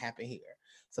gonna happen here.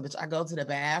 So bitch, I go to the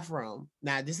bathroom.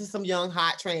 Now this is some young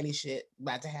hot tranny shit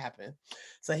about to happen.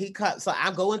 So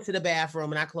I go into the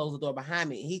bathroom and I close the door behind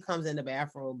me. He comes in the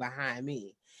bathroom behind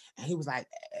me. And he was like,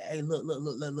 hey, look.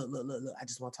 I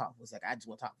just want to talk for a second.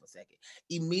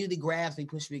 Immediately grabs me,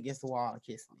 pushes me against the wall and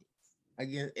kisses me.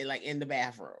 Again, like in the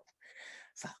bathroom.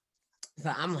 So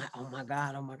I'm like, oh my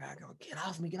God, girl, get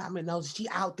off me. No, she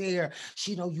out there.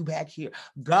 She know you back here.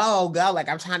 Go. Like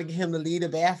I'm trying to get him to leave the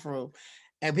bathroom.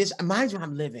 And bitch, mind you,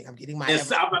 I'm getting my.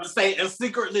 I'm about to say, and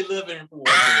secretly living for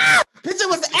bitch, it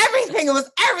was everything. I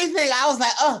was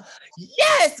like, oh,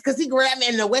 yes. Because he grabbed me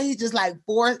and the way he just like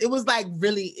forced, it was like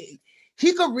really,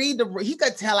 he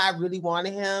could tell I really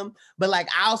wanted him. But like,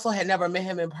 I also had never met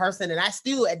him in person. And I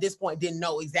still, at this point, didn't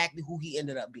know exactly who he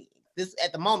ended up being.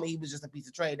 At the moment, he was just a piece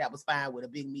of trade that was fine with a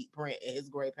big meat print and his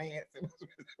gray pants.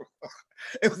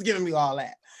 It was giving me all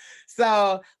that.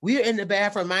 So we're in the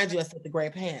bathroom. Mind you, I said the gray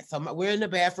pants. So we're in the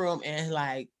bathroom and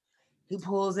like, he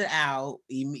pulls it out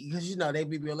because, you know, they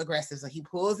be real aggressive. So he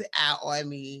pulls it out on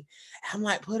me. I'm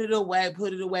like, put it away.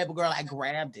 But girl, I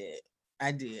grabbed it.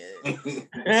 I did.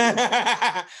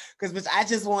 Because I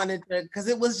just wanted to, because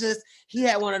it was just, he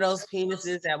had one of those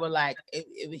penises that were like,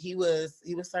 he was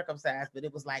circumcised, but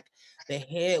it was like, the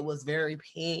head was very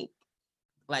pink.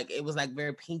 Like, it was like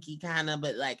very pinky kind of,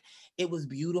 but like, it was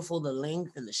beautiful. The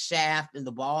length and the shaft and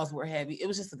the balls were heavy. It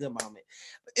was just a good moment.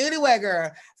 But anyway, girl,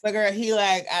 he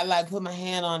I like put my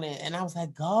hand on it and I was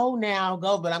like, go now,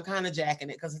 go. But I'm kind of jacking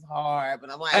it because it's hard. But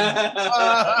I'm like,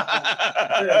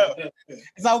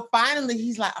 So finally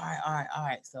he's like, all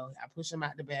right. So I push him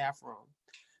out the bathroom.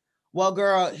 Well,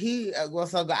 girl,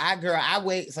 I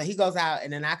wait. So he goes out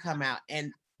and then I come out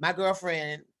and my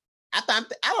girlfriend, I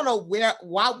don't know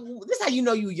why. This is how you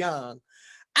know you young.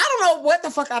 I don't know what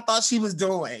the fuck I thought she was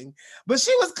doing, but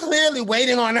she was clearly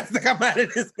waiting on us to come out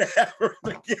of this bathroom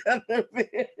together,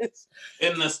 bitch.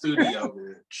 In the studio,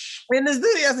 bitch. In the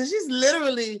studio, so she's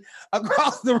literally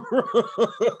across the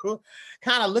room,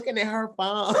 kind of looking at her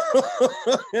phone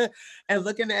and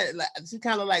looking at, like, she's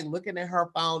kind of like looking at her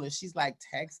phone and she's like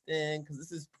texting because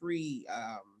this is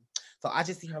so I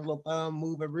just see her little thumb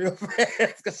moving real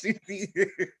fast because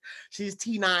she's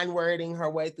T9 wording her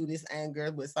way through this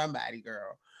anger with somebody,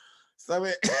 girl. So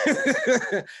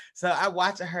so I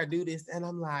watching her do this and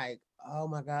I'm like, oh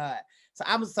my God.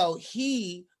 So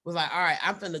he was like, all right,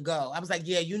 I'm finna go. I was like,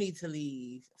 yeah, you need to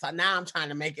leave. So now I'm trying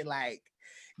to make it like,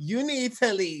 you need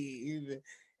to leave.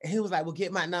 And he was like, well,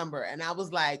 get my number. And I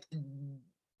was like,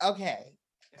 okay.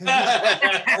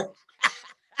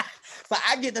 So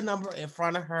I get the number in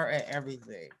front of her and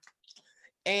everything.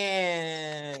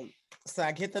 And so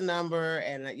I get the number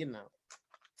and, you know,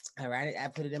 I write it, I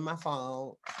put it in my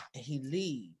phone and he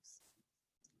leaves.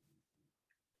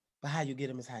 But how you get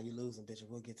him is how you lose him, bitch.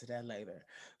 We'll get to that later.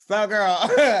 So girl,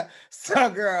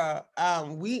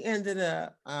 we ended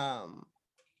up,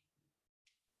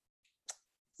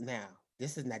 now,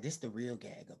 this is the real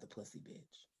gag of the pussy,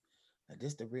 bitch. Now,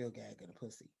 this the real gag of the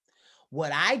pussy.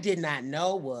 What I did not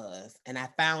know was, and I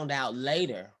found out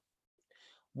later,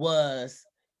 was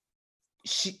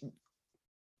she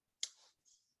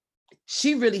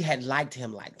really had liked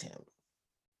him.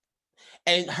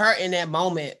 And her in that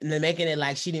moment, making it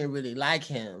like she didn't really like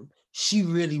him, she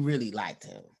really, really liked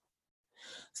him.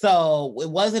 So it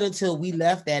wasn't until we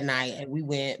left that night and we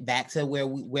went back to where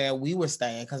we were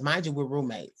staying, because mind you, we're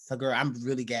roommates. So girl, I'm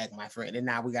really gagging my friend, and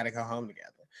now we got to go home together.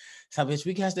 So bitch,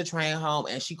 we catch the train home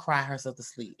and she cried herself to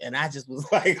sleep. And I just was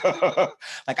like,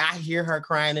 like I hear her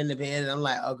crying in the bed and I'm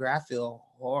like, oh girl, I feel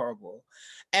horrible.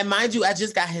 And mind you, I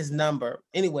just got his number.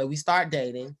 Anyway, we start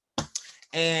dating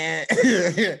and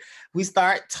we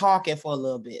start talking for a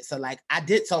little bit. So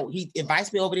he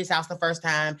invites me over to his house the first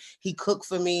time. He cooked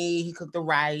for me. He cooked the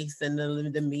rice and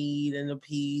the meat and the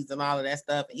peas and all of that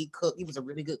stuff. He was a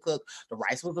really good cook. The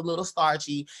rice was a little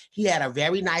starchy. He had a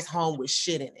very nice home with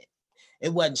shit in it.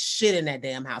 It wasn't shit in that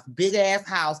damn house. Big ass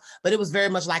house, but it was very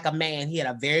much like a man. He had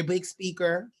a very big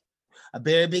speaker, a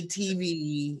very big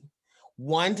TV,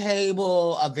 one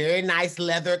table, a very nice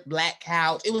leather black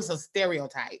couch. It was a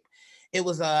stereotype. It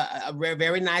was a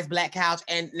very nice black couch.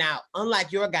 And now,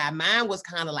 unlike your guy, mine was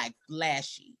kind of like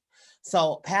flashy.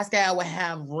 So Pascal would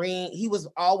have he was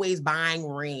always buying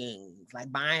rings,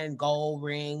 like buying gold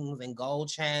rings and gold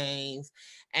chains.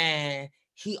 And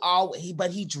but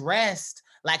he dressed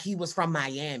like he was from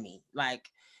Miami, like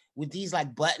with these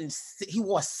like buttons. He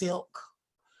wore silk.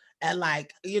 And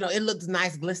like, it looked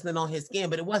nice glistening on his skin,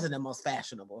 but it wasn't the most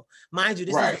fashionable. Mind you,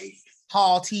 this is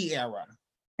tall T era.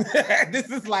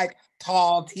 This is like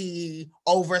tall tee,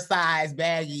 oversized,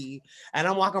 baggy, and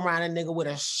I'm walking around a nigga with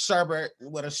a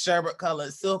sherbet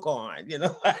colored silk on,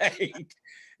 like,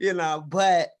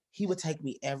 but he would take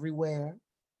me everywhere.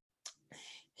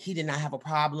 He did not have a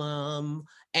problem.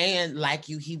 And like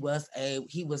you, he was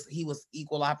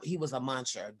equal up. He was a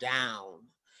muncher down.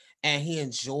 And he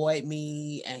enjoyed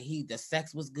me, and the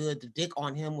sex was good. The dick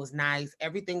on him was nice.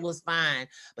 Everything was fine,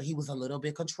 but he was a little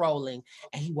bit controlling.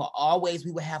 And we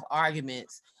would have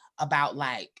arguments about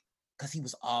like, because he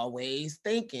was always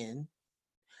thinking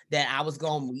that I was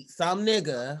going to meet some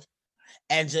nigga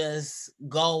and just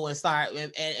go and start,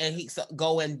 and he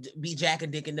go and be Jack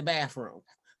and Dick in the bathroom.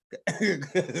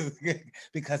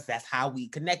 Because that's how we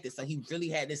connected. So he really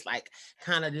had this like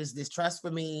kind of this trust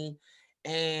for me.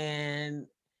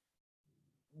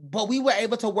 But we were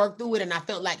able to work through it, and I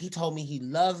felt like he told me he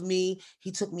loved me.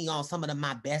 He took me on some of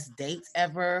my best dates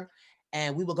ever,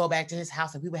 and we would go back to his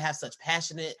house, and we would have such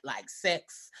passionate like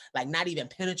sex, like not even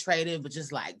penetrative, but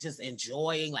just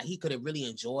enjoying. Like he could have really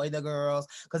enjoyed the girls,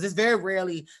 because it's very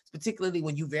rarely, particularly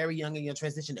when you're very young in your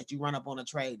transition, that you run up on a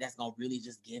trade that's gonna really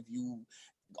just give you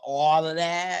all of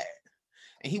that.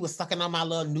 And he was sucking on my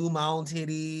little new moan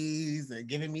titties and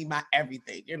giving me my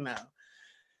everything,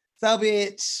 So,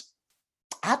 bitch,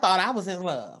 I thought I was in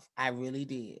love. I really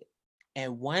did.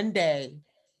 And one day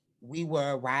we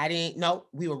were riding in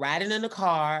the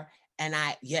car, and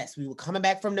we were coming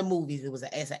back from the movies.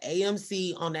 It's an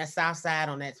AMC on that south side,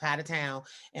 on that side of town.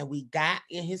 And we got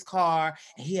in his car,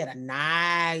 and he had a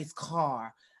nice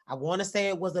car. I want to say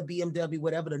it was a BMW,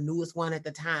 whatever, the newest one at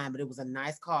the time, but it was a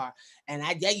nice car. And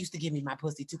that used to give me my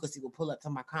pussy too, because he would pull up to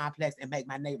my complex and make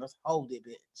my neighbors hold it,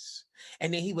 bitch.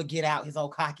 And then he would get out his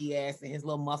old cocky ass and his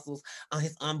little muscles on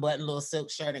his unbuttoned little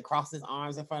silk shirt and cross his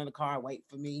arms in front of the car and wait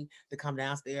for me to come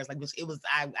downstairs. Like, bitch,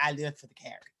 I lived for the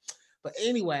carry. But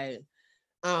anyway,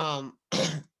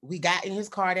 we got in his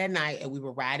car that night, and we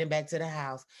were riding back to the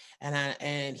house,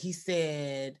 and he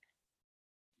said,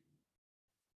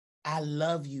 I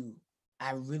love you.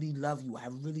 I really love you. I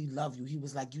really love you. He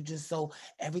was like,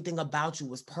 everything about you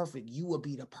was perfect. You would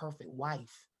be the perfect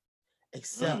wife.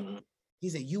 Except, he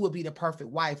said, you would be the perfect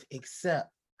wife,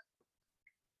 except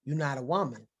you're not a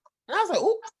woman. And I was like,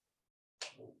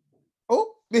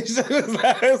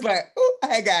 it was like,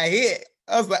 I got hit.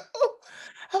 I was like,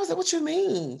 what you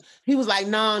mean? He was like,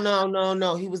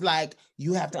 no. He was like,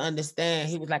 you have to understand.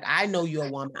 He was like, I know you're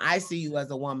a woman. I see you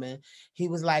as a woman. He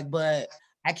was like, but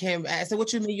I can't. I said,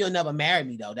 what you mean you'll never marry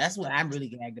me though? That's what I'm really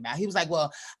gagged about. He was like,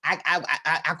 well, I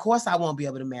of course I won't be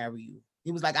able to marry you. He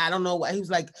was like, I don't know why. He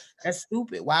was like, that's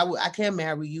stupid. Why would I can't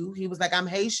marry you? He was like, I'm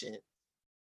Haitian.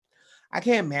 I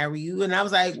can't marry you. And I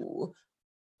was like,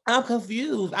 I'm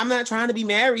confused. I'm not trying to be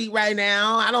married right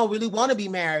now. I don't really want to be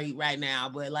married right now.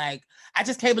 But like, I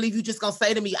just can't believe you just gonna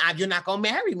say to me, you're not gonna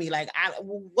marry me. Like,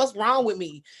 what's wrong with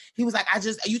me? He was like,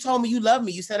 you told me you love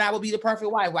me. You said I would be the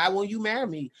perfect wife. Why won't you marry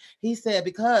me? He said,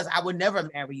 because I would never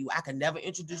marry you. I could never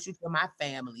introduce you to my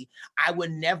family. I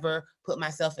would never put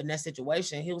myself in that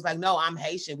situation. He was like, no, I'm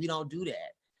Haitian. We don't do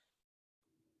that.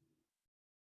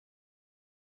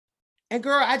 And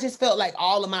girl, I just felt like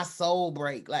all of my soul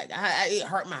break. Like it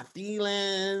hurt my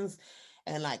feelings.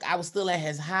 And like I was still at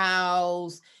his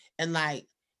house. And like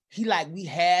we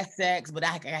had sex, but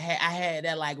I had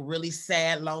that like really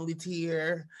sad, lonely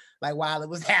tear, like while it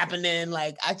was happening.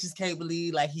 Like I just can't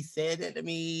believe like he said that to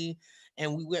me.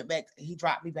 And we went back, he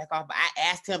dropped me back off. But I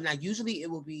asked him, now usually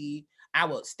it would be I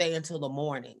would stay until the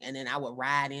morning, and then I would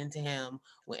ride into him,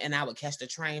 and I would catch the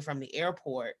train from the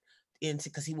airport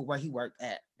because he worked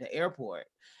at the airport,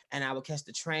 and I would catch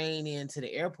the train into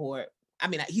the airport. I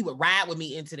mean, he would ride with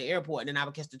me into the airport, and then I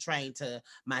would catch the train to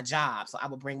my job. So I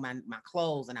would bring my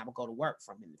clothes, and I would go to work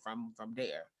from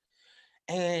there.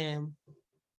 And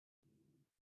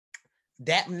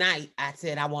that night, I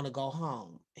said, I want to go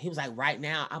home. He was like, right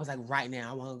now? I was like, right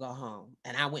now, I want to go home.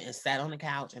 And I went and sat on the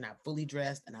couch, and I fully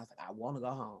dressed, and I was like, I want to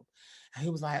go home. And he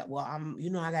was like, well,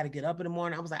 I got to get up in the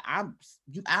morning. I was like, I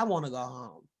want to go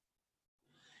home.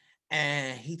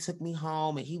 And he took me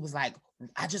home, and he was like,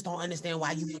 I just don't understand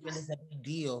why you making this a big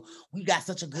deal. We got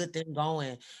such a good thing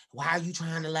going. Why are you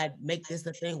trying to like make this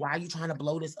a thing? Why are you trying to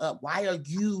blow this up? Why are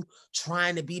you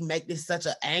trying to make this such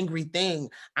an angry thing?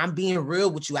 I'm being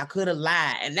real with you. I could have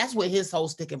lied. And that's what his whole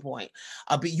sticking point.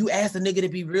 But you asked a nigga to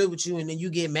be real with you and then you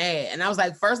get mad. And I was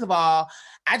like, first of all,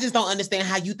 I just don't understand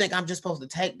how you think I'm just supposed to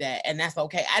take that. And that's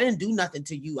okay. I didn't do nothing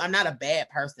to you. I'm not a bad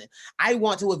person. I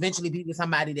want to eventually be with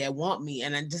somebody that want me.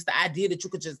 And just the idea that you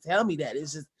could just tell me that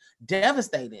is just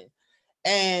devastating.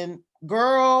 And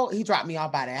girl, he dropped me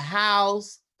off by that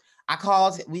house. I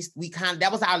called, we kind of,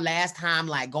 that was our last time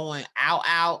like going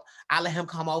out. I let him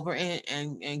come over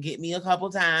and get me a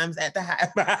couple times at the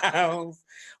house.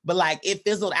 But like it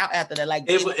fizzled out after that. Like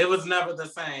it was never the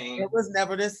same. It was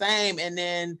never the same. And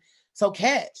then so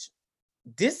catch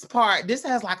this part, this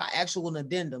has like an actual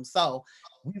addendum. So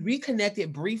we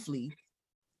reconnected briefly.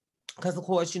 Because of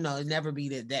course, you know, it never be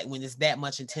that when it's that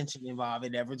much intention involved,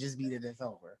 it never just be that it's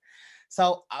over.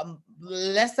 So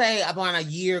let's say about a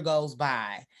year goes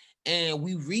by and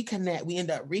we reconnect. We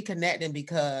end up reconnecting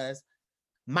because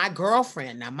my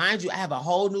girlfriend, now mind you, I have a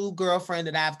whole new girlfriend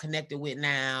that I've connected with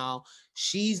now.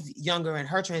 She's younger in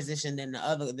her transition than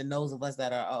those of us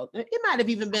that are old. It might have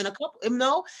even been a couple,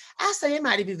 no, I say it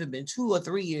might have even been 2 or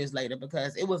 3 years later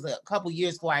because it was a couple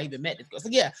years before I even met this girl. So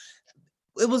yeah,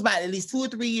 it was about at least 2 or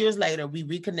 3 years later, we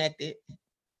reconnected.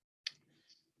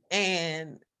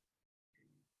 And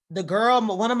the girl,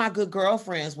 one of my good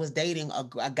girlfriends was dating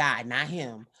a guy, not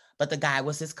him, but the guy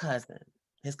was his cousin.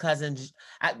 His cousin,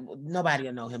 nobody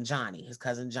will know him, Johnny, his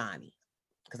cousin Johnny.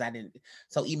 Because I didn't.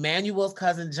 So Emmanuel's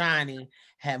cousin Johnny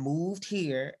had moved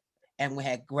here and we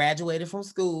had graduated from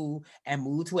school and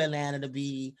moved to Atlanta to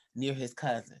be near his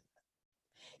cousin.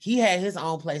 He had his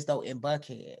own place though in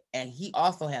Buckhead, and he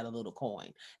also had a little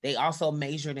coin. They also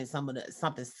measured in something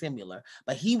similar,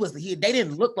 but they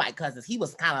didn't look like cousins. He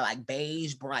was kind of like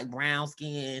beige, like brown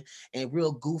skin, and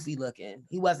real goofy looking.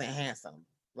 He wasn't handsome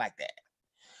like that.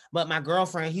 But my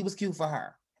girlfriend, he was cute for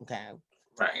her. Okay,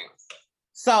 right.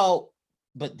 So,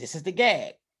 but this is the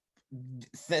gag.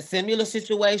 Similar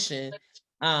situation.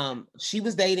 She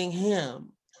was dating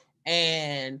him,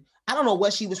 and I don't know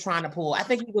what she was trying to pull. I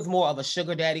think he was more of a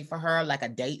sugar daddy for her, like a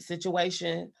date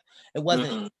situation. It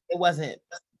wasn't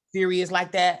serious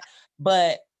like that.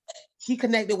 But she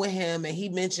connected with him and he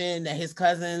mentioned that his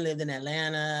cousin lived in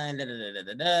Atlanta and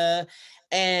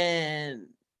And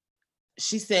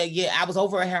she said, yeah, I was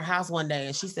over at her house one day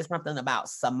and she said something about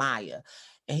Samaya.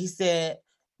 And he said,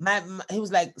 he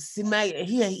was like, Samaya,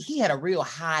 he had a real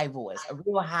high voice, a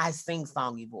real high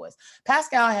sing-songy voice.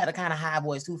 Pascal had a kind of high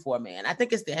voice too for a man. I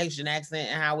think it's the Haitian accent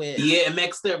and how it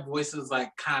makes their voices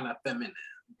like kind of feminine.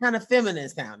 Kind of feminine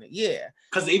sounding, yeah.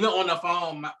 Because even on the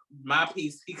phone, my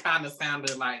piece, he kind of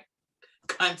sounded like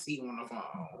cunty on the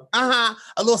phone.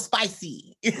 A little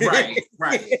spicy.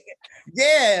 Right.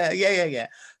 Yeah.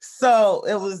 So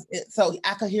so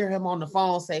I could hear him on the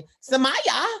phone say,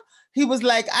 Samaya. He was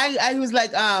like,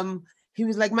 he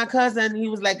was like, my cousin, he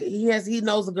was like, he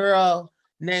knows a girl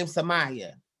named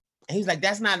Samaya. And he was like,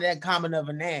 that's not that common of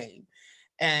a name.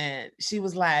 And she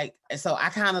was like, so I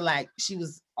kind of like, she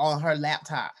was on her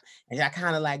laptop and I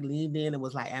kind of like leaned in and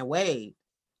was like, and wait,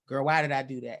 girl, why did I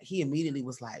do that? He immediately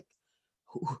was like,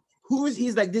 who is,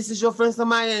 he's like, this is your friend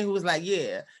Samaya? And he was like,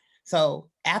 yeah. So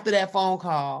after that phone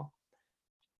call,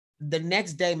 the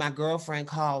next day, my girlfriend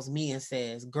calls me and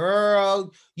says,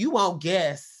 girl, you won't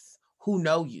guess who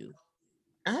know you.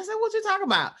 And I said, what you talking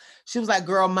about? She was like,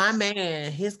 girl, my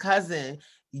man, his cousin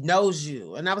knows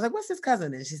you. And I was like, what's his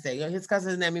cousin? And she said, his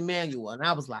cousin's name Emmanuel. And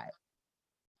I was like,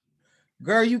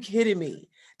 girl, you kidding me?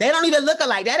 They don't even look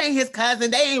alike. That ain't his cousin.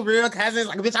 They ain't real cousins.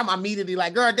 Like, bitch, I'm immediately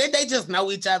like, girl, they just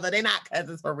know each other. They not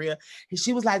cousins for real. And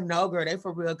she was like, no, girl, they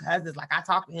for real cousins. Like, I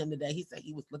talked to him today. He said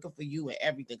he was looking for you and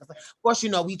everything. Of course, you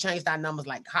know, we changed our numbers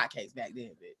like hotcakes back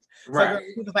then, bitch. Right. So girl,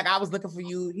 he was like, I was looking for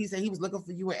you. He said he was looking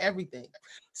for you and everything.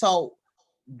 So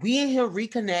we and him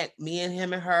reconnect, me and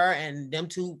him and her and them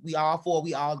two, we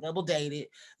all double dated.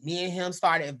 Me and him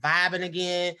started vibing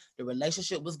again. The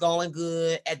relationship was going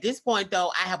good. At this point though,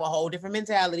 I have a whole different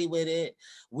mentality with it.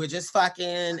 We're just fucking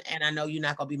and I know you're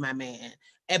not gonna be my man.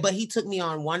 But he took me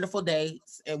on wonderful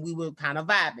dates and we were kind of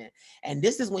vibing. And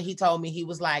this is when he told me, he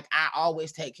was like, I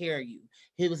always take care of you.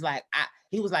 He was like,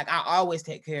 I always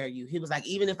take care of you. He was like,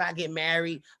 even if I get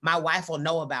married, my wife will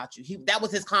know about you. That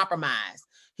was his compromise.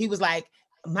 He was like,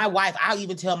 my wife, I'll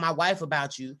even tell my wife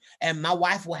about you and my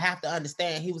wife will have to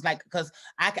understand. He was like, because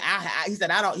he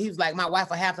said, he was like, my wife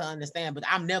will have to understand, but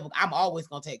I'm always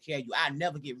going to take care of you. I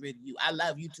never get rid of you. I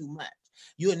love you too much.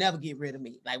 You'll never get rid of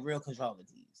me. Like real control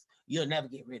disease. You'll never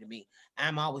get rid of me.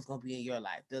 I'm always gonna be in your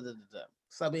life. Da, da, da, da.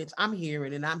 So bitch, I'm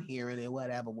hearing it,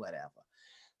 whatever, whatever.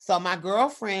 So my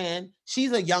girlfriend,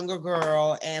 she's a younger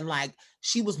girl, and like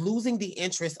she was losing the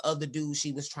interest of the dude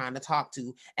she was trying to talk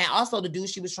to, and also the dude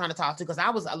she was trying to talk to, because I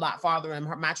was a lot farther in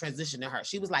my transition than her.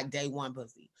 She was like day one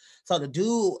pussy. So the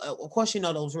dude, of course, you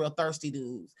know those real thirsty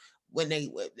dudes when they,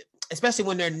 especially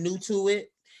when they're new to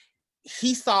it.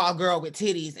 He saw a girl with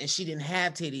titties and she didn't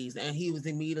have titties, and he was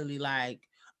immediately like,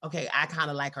 okay, I kind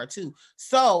of like her too.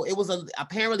 So it was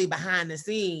apparently behind the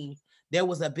scenes there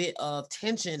was a bit of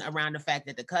tension around the fact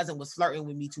that the cousin was flirting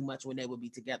with me too much when they would be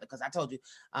together, because I told you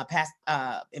past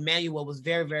Emmanuel was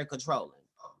very, very controlling.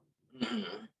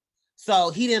 Mm-hmm. So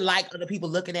he didn't like other people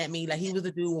looking at me. Like, he was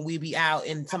the dude when we be out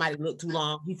and somebody looked too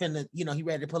long, he finna, he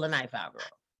ready to pull a knife out, girl.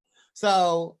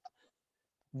 So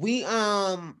we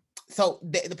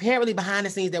apparently behind the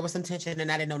scenes there was some tension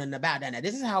and I didn't know nothing about that. Now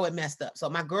this is how it messed up. So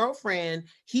my girlfriend,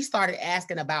 he started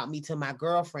asking about me to my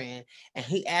girlfriend, and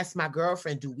he asked my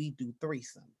girlfriend, do we do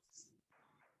threesomes?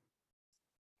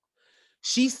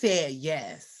 She said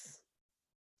yes.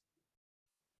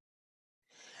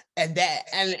 And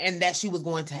that she was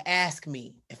going to ask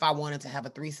me if I wanted to have a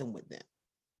threesome with them.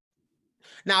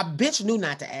 Now, bitch knew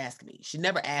not to ask me. She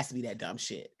never asked me that dumb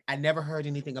shit. I never heard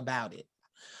anything about it.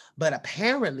 But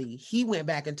apparently, he went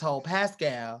back and told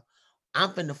Pascal, I'm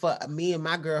finna fuck, me and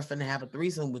my girl finna have a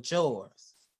threesome with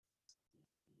yours.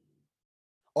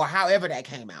 Or however that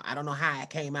came out. I don't know how it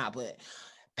came out, but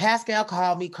Pascal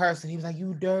called me cursing. He was like,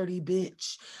 you dirty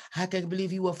bitch. I can't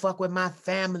believe you would fuck with my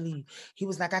family. He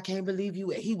was like, I can't believe you.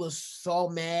 He was so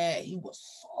mad. He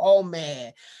was so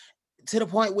mad, to the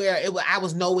point where I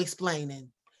was no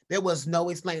explaining. There was no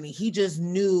explaining. He just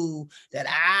knew that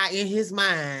in his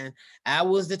mind, I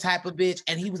was the type of bitch.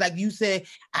 And he was like,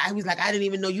 I was like, I didn't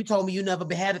even know you told me you never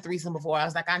had a threesome before. I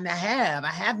was like, I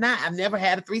have not. I've never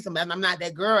had a threesome. I'm not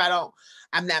that girl.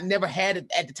 I've never had it.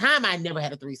 At the time, I never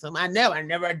had a threesome. I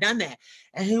never had done that.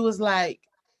 And he was like,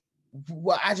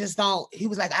 well, I just don't. He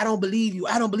was like, I don't believe you.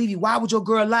 I don't believe you. Why would your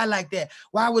girl lie like that?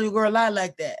 Why would your girl lie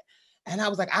like that? And I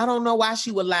was like, I don't know why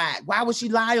she would lie. Why would she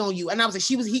lie on you? And I was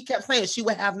like, he kept saying she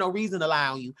would have no reason to lie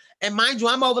on you. And mind you,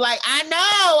 I'm over like, I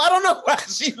know. I don't know why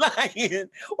she lying.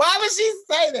 Why would she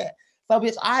say that? So,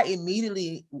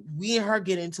 bitch, we and her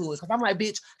get into it. Because I'm like,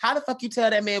 bitch, how the fuck you tell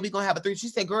that man we going to have a threesome?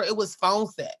 She said, girl, it was phone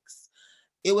sex.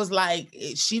 It was like,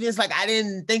 she just like, I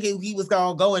didn't think he was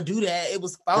going to go and do that. It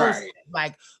was phone Right. sex.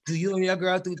 Like, do you and your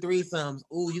girl do threesomes?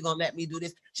 Ooh, you going to let me do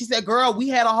this? She said, girl, we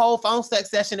had a whole phone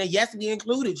sex session, and yes, we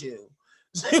included you.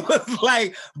 She was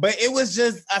like, but it was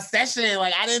just a session.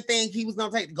 Like, I didn't think he was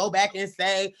gonna go back and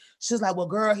say. She was like, well,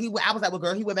 girl, I was like, well,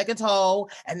 girl, he went back and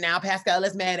told, and now Pascal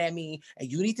is mad at me,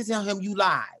 and you need to tell him you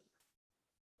lied.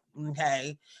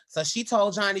 Okay. So she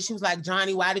told Johnny, she was like,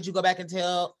 Johnny, why did you go back and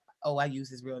tell? Oh, I use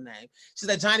his real name. She's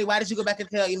like, Johnny, why did you go back and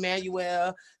tell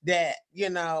Emmanuel that,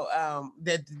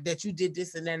 that you did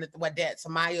this and then what that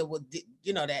Samaya would,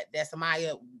 that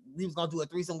Samaya, we was gonna do a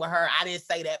threesome with her. I didn't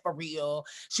say that for real.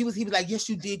 He was like, yes,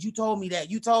 you did. You told me that.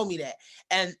 You told me that.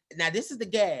 And now this is the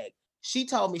gag. She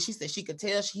told me, she said she could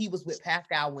tell he was with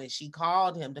Pascal when she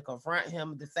called him to confront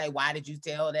him to say, why did you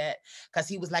tell that? Because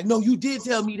he was like, no, you did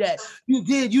tell me that. You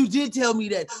did tell me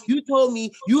that. You told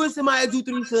me you and somebody do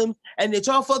threesomes and that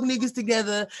y'all fuck niggas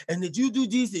together and that you do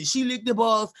this and she licked the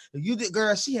balls. And you did,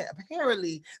 girl, she had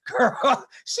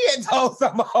told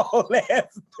some whole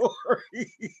ass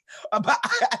story about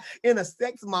in a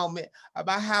sex moment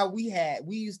about how we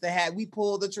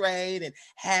pulled the trade and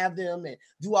have them and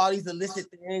do all these illicit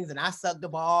things, and I suck the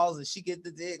balls and she get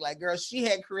the dick. Like, girl, she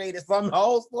had created some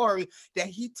whole story that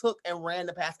he took and ran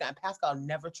to Pascal. And Pascal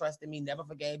never trusted me, never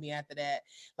forgave me after that.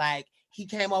 Like, he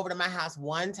came over to my house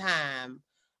one time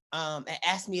and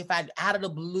asked me out of the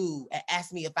blue, and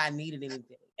asked me if I needed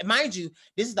anything. And mind you,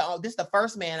 this is the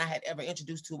first man I had ever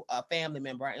introduced to a family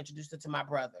member. I introduced it to my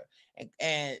brother,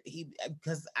 and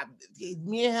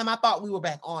me and him, I thought we were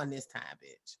back on this time,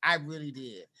 bitch. I really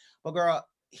did. But girl,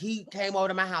 he came over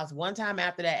to my house one time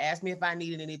after that, asked me if I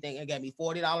needed anything, and gave me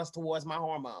 $40 towards my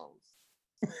hormones.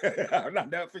 I'll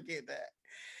never forget that.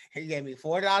 He gave me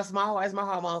 $40 towards my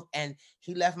hormones, and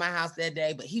he left my house that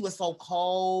day. But he was so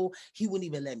cold, he wouldn't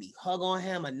even let me hug on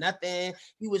him or nothing.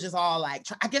 He was just all like,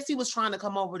 I guess he was trying to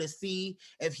come over to see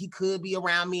if he could be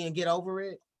around me and get over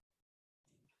it.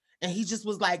 And he just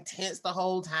was like tense the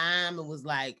whole time, and was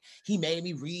like, he made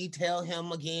me retell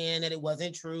him again that it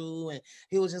wasn't true. And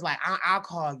he was just like, I'll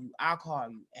call you.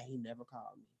 And he never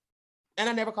called me. And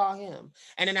I never called him.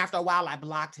 And then after a while, I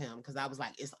blocked him because I was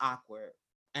like, it's awkward.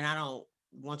 And I don't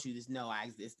want you to know I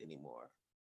exist anymore.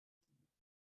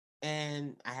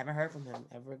 And I haven't heard from him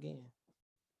ever again.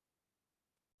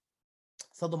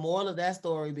 So the moral of that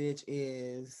story, bitch,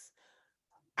 is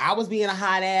I was being a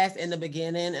hot ass in the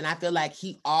beginning, and I feel like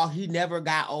he never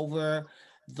got over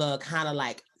the kind of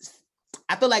like,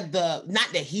 I feel like the,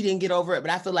 not that he didn't get over it,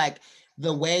 but I feel like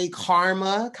the way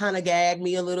karma kind of gagged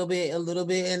me a little bit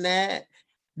in that,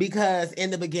 because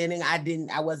in the beginning I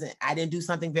didn't do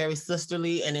something very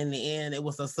sisterly, and in the end it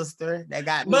was a sister that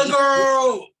got But me.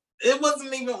 girl, it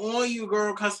wasn't even on you,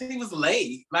 girl, because he was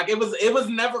late. Like it was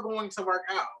never going to work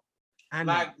out. I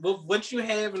know. Like with what you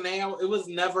have now, it was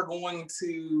never going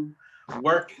to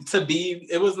work to be.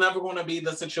 It was never going to be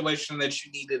the situation that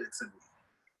you needed it to be.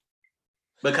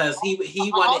 Because he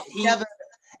wanted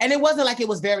and it wasn't like it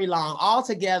was very long.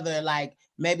 Altogether, like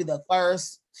maybe the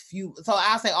first few. So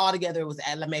I'll say altogether it was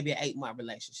at like maybe an 8-month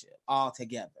relationship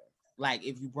altogether. Like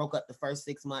if you broke up the first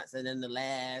 6 months and then the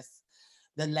last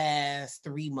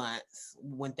 3 months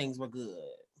when things were good.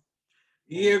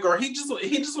 Yeah, girl. He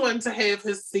just wanted to have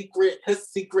his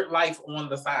secret life on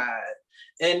the side.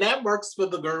 And that works for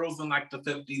the girls in like the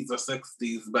 50s or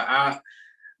 60s. But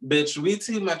bitch, we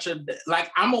too much of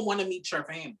like I'm gonna want to meet your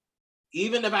family.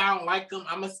 Even if I don't like them,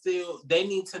 they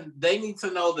need to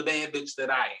know the bad bitch that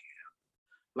I am.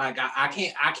 Like I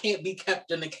can't be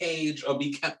kept in a cage or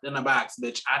be kept in a box,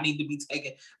 bitch. I need to be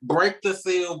taken. Break the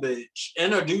seal, bitch.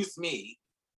 Introduce me.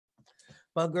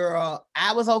 But girl,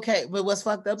 I was okay. But what's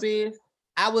fucked up is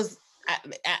I was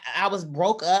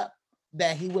broke up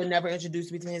that he would never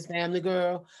introduce me to his family,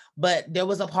 girl. But there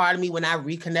was a part of me when I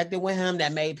reconnected with him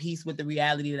that made peace with the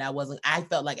reality that I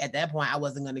felt like at that point I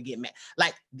wasn't gonna get mad.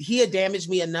 Like he had damaged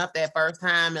me enough that first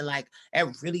time, and like it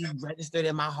really registered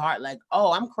in my heart, like,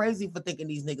 oh, I'm crazy for thinking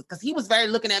these niggas. Cause he was very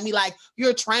looking at me like,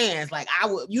 you're trans. Like I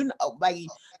would, like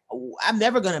I'm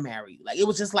never gonna marry you. Like it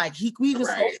was just like we just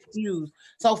so confused.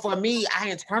 So for me, I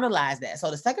internalized that.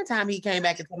 So the second time he came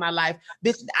back into my life,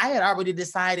 bitch, I had already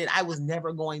decided I was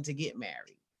never going to get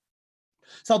married.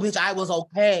 So bitch, I was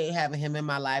okay having him in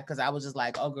my life because I was just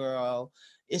like, oh girl,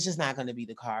 it's just not gonna be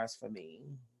the cards for me.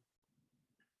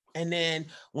 And then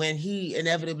when he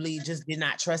inevitably just did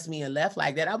not trust me and left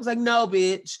like that, I was like, no,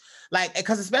 bitch. Like,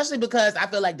 especially because I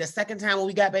feel like the second time when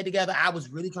we got back together, I was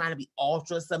really trying to be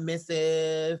ultra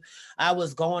submissive. I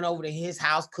was going over to his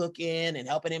house cooking and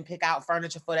helping him pick out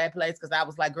furniture for that place because I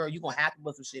was like, girl, you're going to have to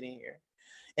put some shit in here.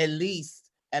 At least,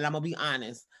 and I'm going to be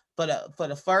honest, for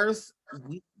the first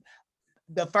week,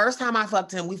 the first time I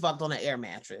fucked him, we fucked on an air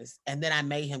mattress. And then I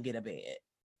made him get a bed.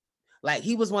 Like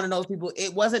he was one of those people.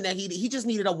 It wasn't that he just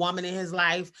needed a woman in his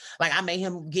life. Like I made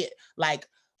him get like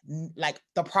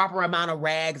the proper amount of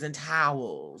rags and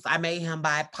towels. I made him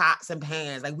buy pots and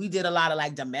pans. Like we did a lot of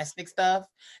like domestic stuff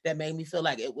that made me feel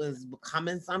like it was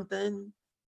becoming something.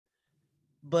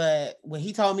 But when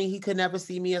he told me he could never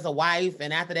see me as a wife,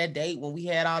 and after that date, when we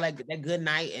had all that good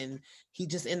night, and he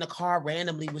just in the car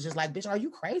randomly was just like, "Bitch, are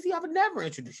you crazy? I would never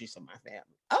introduce you to my family."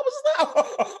 I was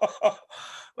like,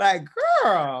 like,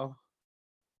 girl.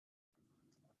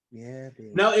 Yeah,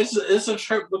 bitch. No, it's a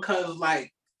trip because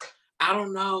like I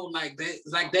don't know, like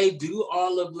they do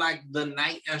all of like the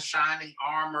knight in shining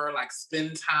armor, like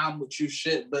spend time with you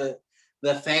shit, but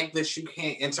the fact that you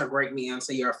can't integrate me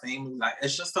into your family, like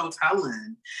it's just so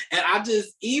telling. And I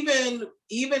just even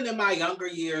in my younger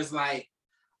years, like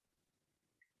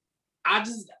I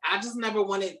just never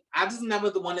wanted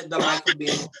the life of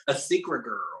being a secret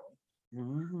girl.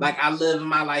 Mm-hmm. Like I live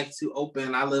my life too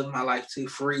open. I live my life too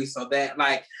free. So that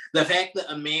like the fact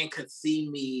that a man could see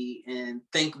me and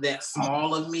think that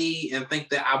small of me and think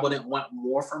that I wouldn't want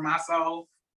more for myself,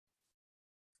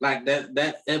 like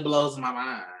that it blows my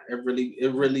mind. It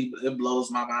blows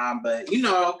my mind. But you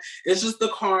know, it's just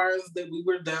the cards that we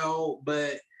were dealt,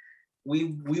 but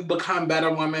we become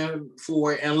better women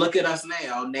for it. And look at us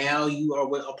now. Now you are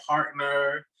with a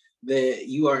partner that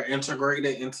you are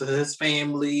integrated into his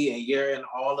family and you're in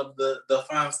all of the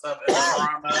fun stuff and the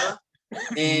drama.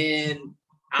 And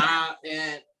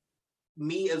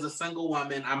me as a single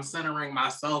woman, I'm centering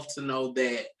myself to know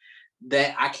that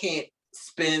I can't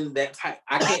spend that type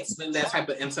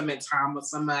of intimate time with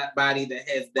somebody that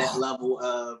has that level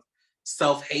of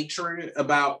self-hatred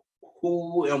about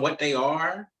who and what they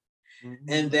are. Mm-hmm.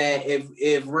 And that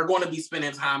if we're going to be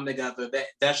spending time together,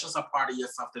 that's just a part of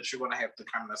yourself that you're going to have to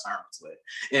come to terms with.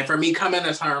 And for me, coming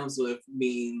to terms with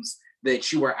means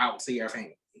that you are out to your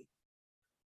family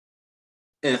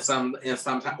in some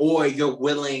time, or you're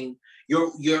willing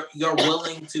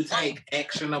to take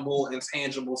actionable and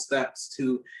tangible steps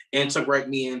to integrate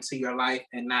me into your life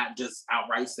and not just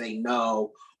outright say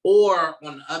no. Or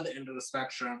on the other end of the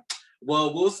spectrum,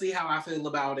 well, we'll see how I feel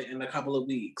about it in a couple of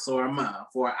weeks or a month,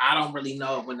 or I don't really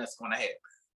know when that's going to happen.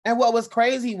 And what was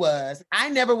crazy was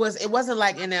it wasn't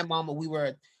like in that moment we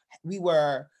were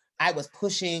I was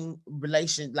pushing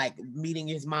like meeting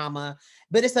his mama,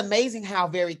 but it's amazing how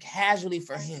very casually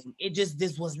for him,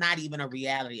 this was not even a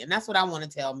reality. And that's what I want to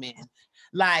tell men.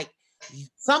 Like,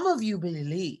 some of you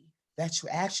believe that you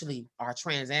actually are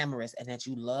transamorous and that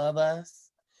you love us,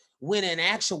 when in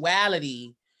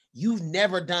actuality, you've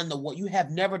never done the work. You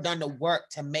have never done the work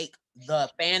to make the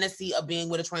fantasy of being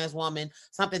with a trans woman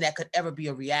something that could ever be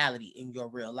a reality in your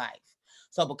real life.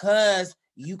 So because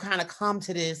you kind of come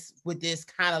to this with this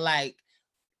kind of like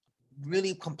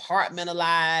really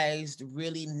compartmentalized,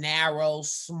 really narrow,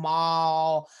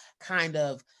 small kind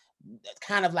of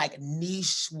like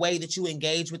niche way that you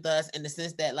engage with us, in the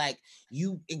sense that like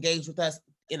you engage with us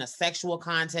in a sexual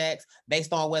context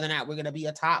based on whether or not we're going to be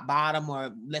a top bottom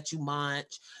or let you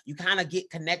munch. You kind of get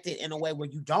connected in a way where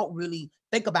you don't really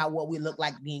think about what we look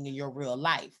like being in your real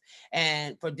life.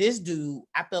 And for this dude,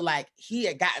 I feel like he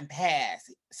had gotten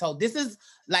past. So this is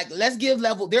like, let's give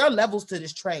level. There are levels to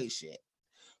this trade shit.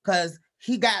 Cause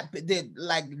he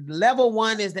like level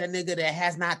one is that nigga that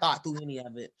has not thought through any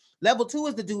of it. Level two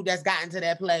is the dude that's gotten to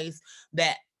that place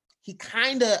that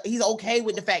he's okay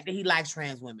with the fact that he likes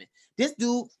trans women. This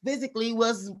dude physically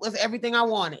was everything I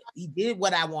wanted. He did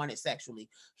what I wanted sexually.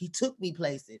 He took me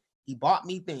places. He bought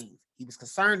me things. He was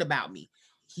concerned about me.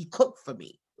 He cooked for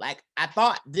me. Like, I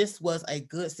thought this was a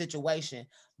good situation,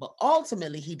 but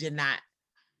ultimately he did not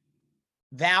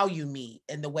value me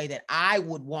in the way that I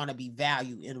would want to be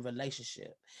valued in a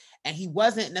relationship. And he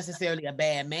wasn't necessarily a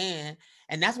bad man.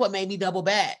 And that's what made me double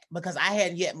back, because I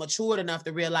hadn't yet matured enough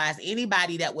to realize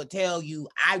anybody that would tell you,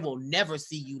 I will never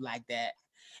see you like that,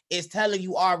 is telling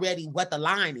you already what the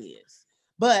line is.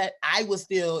 But I was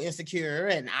still insecure,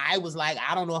 and I was like,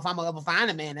 I don't know if I'm gonna ever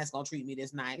find a man that's gonna treat me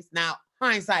this nice. Now,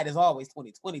 hindsight is always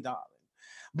 20/20, darling.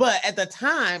 But at the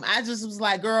time, I just was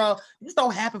like, girl, this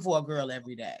don't happen for a girl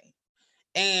every day.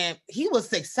 And he was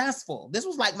successful. This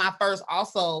was like my first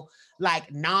also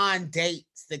like non-date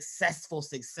successful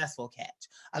catch.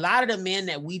 A lot of the men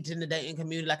that we tend to date in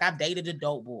community, like I've dated a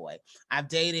dope boy. I've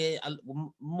dated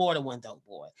more than one dope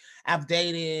boy. I've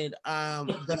dated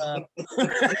the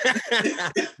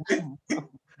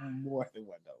more than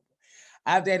one dope boy.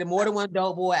 I've dated more than one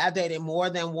dope boy. I've dated more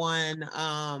than one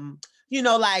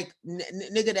like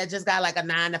nigga that just got like a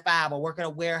 9 to 5 or work at a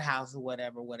warehouse or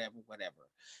whatever.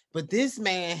 But this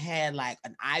man had like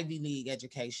an Ivy League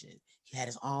education. He had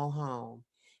his own home.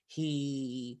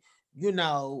 He,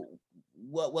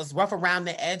 what was rough around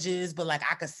the edges, but like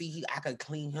I could see I could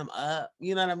clean him up.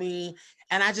 You know what I mean?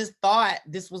 And I just thought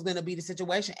this was gonna be the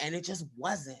situation, and it just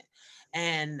wasn't.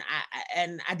 And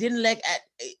I didn't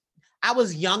I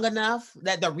was young enough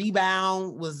that the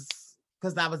rebound was,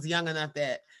 because I was young enough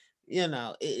that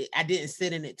I didn't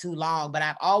sit in it too long. But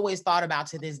I've always thought about,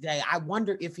 to this day, I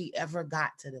wonder if he ever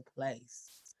got to the place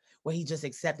where he just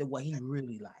accepted what he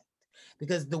really liked.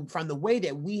 Because from the way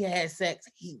that we had sex,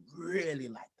 he really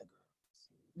liked the girls.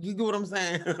 You get what I'm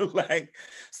saying? Like,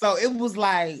 so it was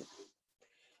like,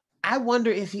 I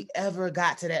wonder if he ever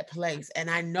got to that place. And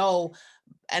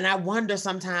I wonder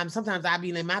sometimes I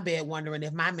be in my bed wondering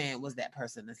if my man was that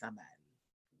person to somebody.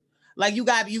 Like, you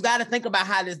got to think about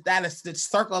how the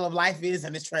circle of life is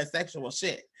in this transsexual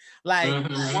shit. Like,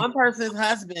 one person's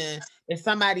husband is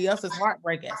somebody else's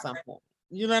heartbreak at some point.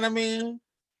 You know what I mean?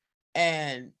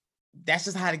 And that's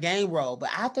just how the game roll.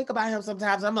 But I think about him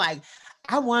sometimes. I'm like,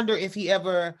 I wonder if he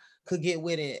ever could get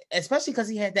with it, especially because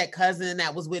he had that cousin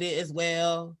that was with it as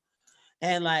well.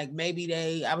 And like,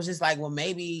 maybe I was just like, well,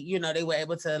 maybe, they were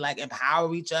able to like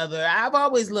empower each other. I've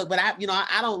always looked, but I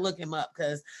don't look him up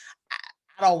because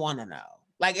I don't want to know.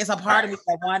 Like, it's a part of me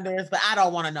that wonders, but I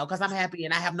don't want to know because I'm happy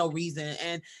and I have no reason.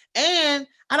 And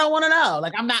I don't want to know.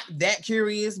 Like, I'm not that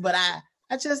curious, but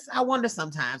I wonder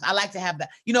sometimes. I like to have that.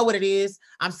 You know what it is?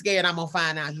 I'm scared I'm going to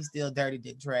find out he's still dirty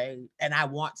dick trade. And I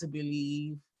want to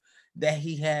believe that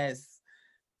he has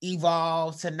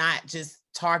evolved to not just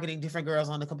targeting different girls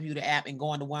on the computer app and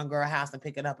going to one girl house and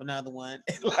picking up another one.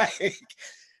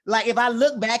 like if I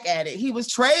look back at it, he was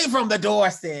trade from the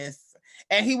door, sis.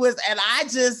 And I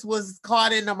just was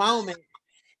caught in the moment.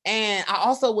 And I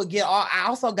also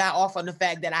got off on the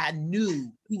fact that I knew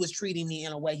he was treating me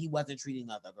in a way he wasn't treating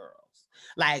other girls.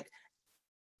 Like,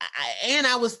 I'm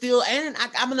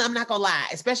not gonna lie,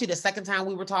 especially the second time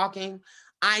we were talking,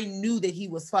 I knew that he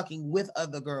was fucking with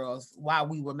other girls while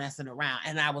we were messing around.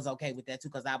 And I was okay with that too,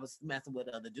 because I was messing with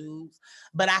other dudes.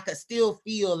 But I could still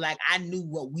feel like I knew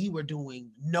what we were doing,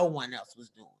 no one else was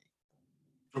doing.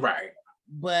 Right.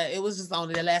 But it was just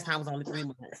the last time was only 3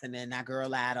 months, and then that girl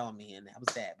lied on me, and that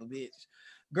was that. But bitch,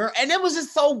 girl, and it was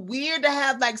just so weird to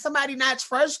have like somebody not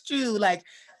trust you. Like,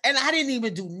 And I didn't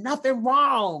even do nothing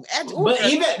wrong.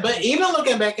 But even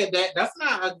looking back at that, that's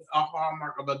not a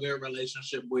hallmark of a good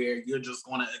relationship where you're just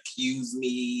going to accuse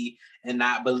me and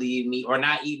not believe me, or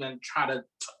not even try to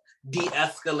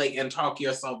de-escalate and talk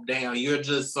yourself down. You're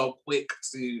just so quick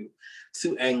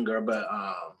to anger. But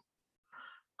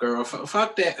girl,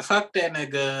 fuck that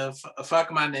nigga.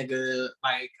 Fuck my nigga.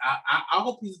 Like I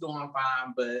hope he's doing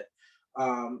fine, but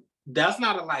that's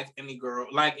not a life any girl.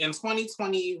 Like in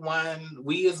 2021,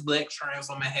 we as Black trans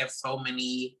women have so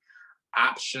many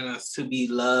options to be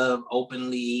loved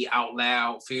openly, out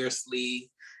loud, fiercely.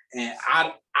 And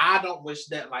I don't wish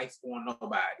that life for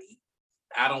nobody.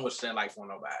 I don't wish that life for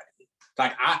nobody.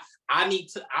 Like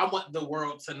I want the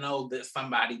world to know that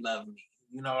somebody loved me.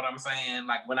 You know what I'm saying?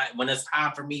 Like when it's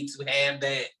time for me to have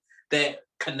that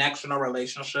connection or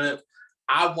relationship,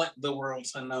 I want the world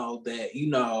to know that, you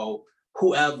know,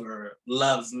 whoever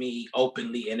loves me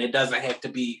openly, and it doesn't have to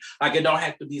be like, it don't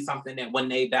have to be something that when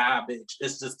they die, bitch,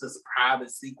 it's just this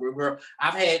private secret. Girl,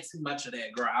 I've had too much of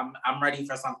that, girl. I'm ready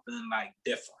for something like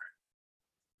different.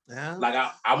 Yeah. Like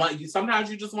I want you. Sometimes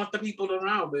you just want the people to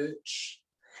know, bitch.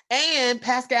 And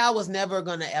Pascal was never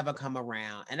gonna ever come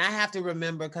around. And I have to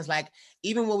remember, because like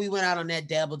even when we went out on that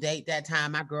double date that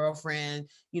time, my girlfriend,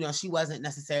 you know, she wasn't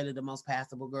necessarily the most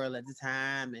passable girl at the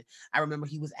time. And I remember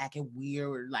he was acting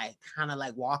weird, like kind of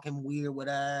like walking weird with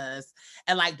us.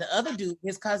 And like the other dude,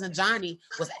 his cousin Johnny,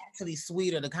 was actually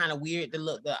sweeter, the kind of weird,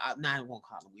 I won't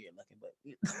call him weird looking, but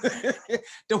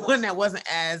the one that wasn't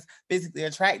as physically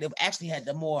attractive actually had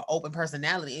the more open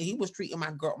personality. And he was treating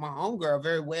my homegirl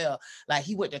very well. Like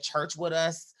he went to church with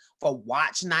us for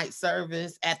watch night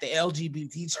service at the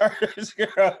LGBT church.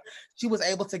 Girl, she was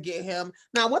able to get him.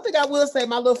 Now, one thing I will say,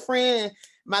 my little friend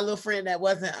that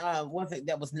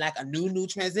was like a new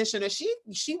transitioner,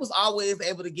 she was always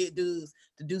able to get dudes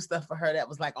to do stuff for her that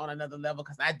was like on another level.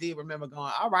 Because I did remember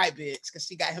going, all right, bitch, because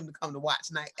she got him to come to watch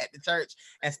night at the church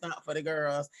and stunt for the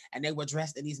girls, and they were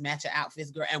dressed in these matching outfits,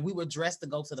 girl, and we were dressed to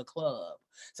go to the club.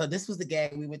 So this was the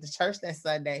gang. We went to church that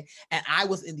Sunday, and I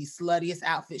was in the sluttiest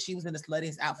outfit. She was in the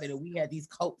sluttiest outfit, and we had these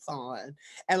coats on,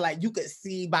 and like you could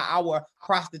see by our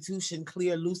prostitution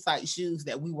clear lucite shoes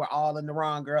that we were all in the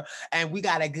wrong, girl. And we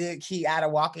got a good key out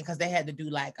of walking, because they had to do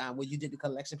like when you did the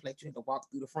collection plate, you had to walk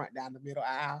through the front down the middle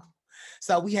aisle.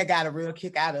 So we had got a real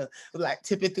kick out of like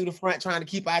tipping through the front, trying to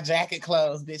keep our jacket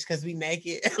closed, bitch, because we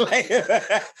naked.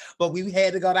 But we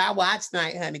had to go to our watch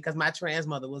night, honey, because my trans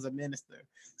mother was a minister.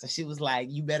 So she was like,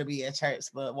 you better be at church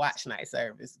for watch night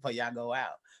service before y'all go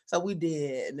out. So we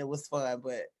did, and it was fun.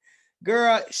 But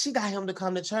girl, she got him to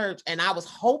come to church, and I was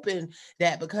hoping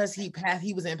that because he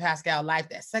was in Pascal's life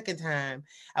that second time,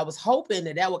 I was hoping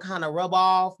that would kind of rub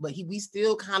off, but we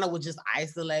still kind of would just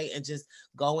isolate and just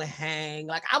go and hang.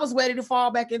 Like I was ready to fall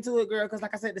back into it, girl, because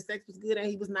like I said, the sex was good and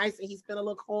he was nice and he spent a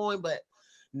little coin, but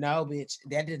no, bitch,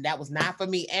 that was not for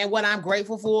me. And what I'm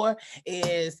grateful for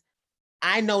is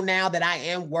I know now that I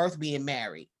am worth being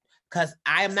married, because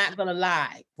I am not gonna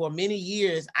lie, for many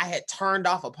years I had turned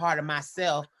off a part of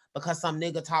myself because some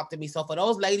nigga talked to me. So for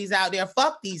those ladies out there,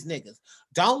 fuck these niggas.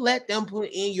 Don't let them put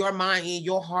in your mind, in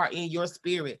your heart, in your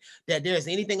spirit that there's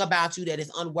anything about you that is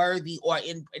unworthy, or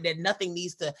that nothing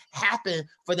needs to happen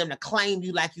for them to claim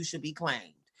you like you should be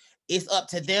claimed. It's up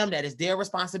to them. That is their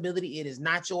responsibility. It is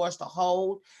not yours to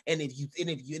hold. And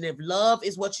if love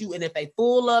is what you, and if a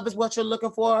full love is what you're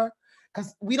looking for,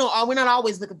 because we're not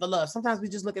always looking for love. Sometimes we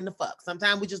just looking to fuck.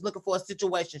 Sometimes we just looking for a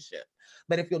situationship.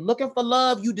 But if you're looking for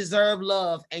love, you deserve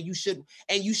love, and you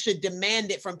should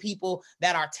demand it from people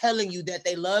that are telling you that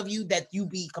they love you, that you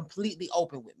be completely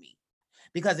open with me.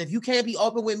 Because if you can't be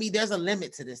open with me, there's a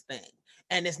limit to this thing.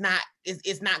 And it's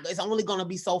only going to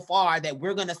be so far that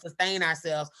we're going to sustain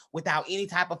ourselves without any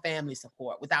type of family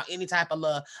support, without any type of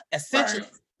love. Essentially,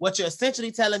 right. What you're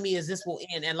essentially telling me is this will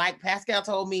end. And like Pascal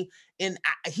told me,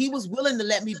 he was willing to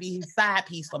let me be his side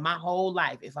piece for my whole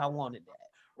life if I wanted that.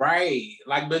 Right.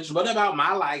 Like, bitch, what about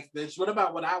my life, bitch? What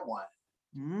about what I want?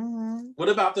 Mm-hmm. What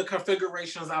about the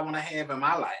configurations I want to have in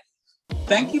my life?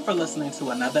 Thank you for listening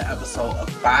to another episode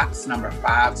of Box number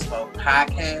 512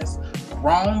 podcast,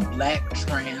 Grown Black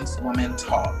Trans Woman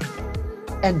Talk.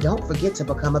 And don't forget to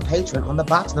become a patron on the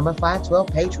Box number 512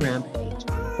 Patreon page,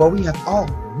 where we have all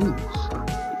new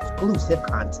exclusive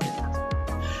content.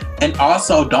 And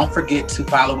also, don't forget to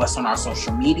follow us on our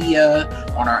social media,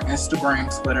 on our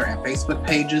Instagram, Twitter, and Facebook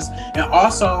pages. And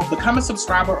also, become a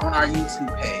subscriber on our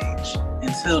YouTube page.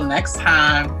 Until next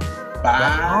time,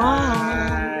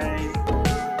 bye.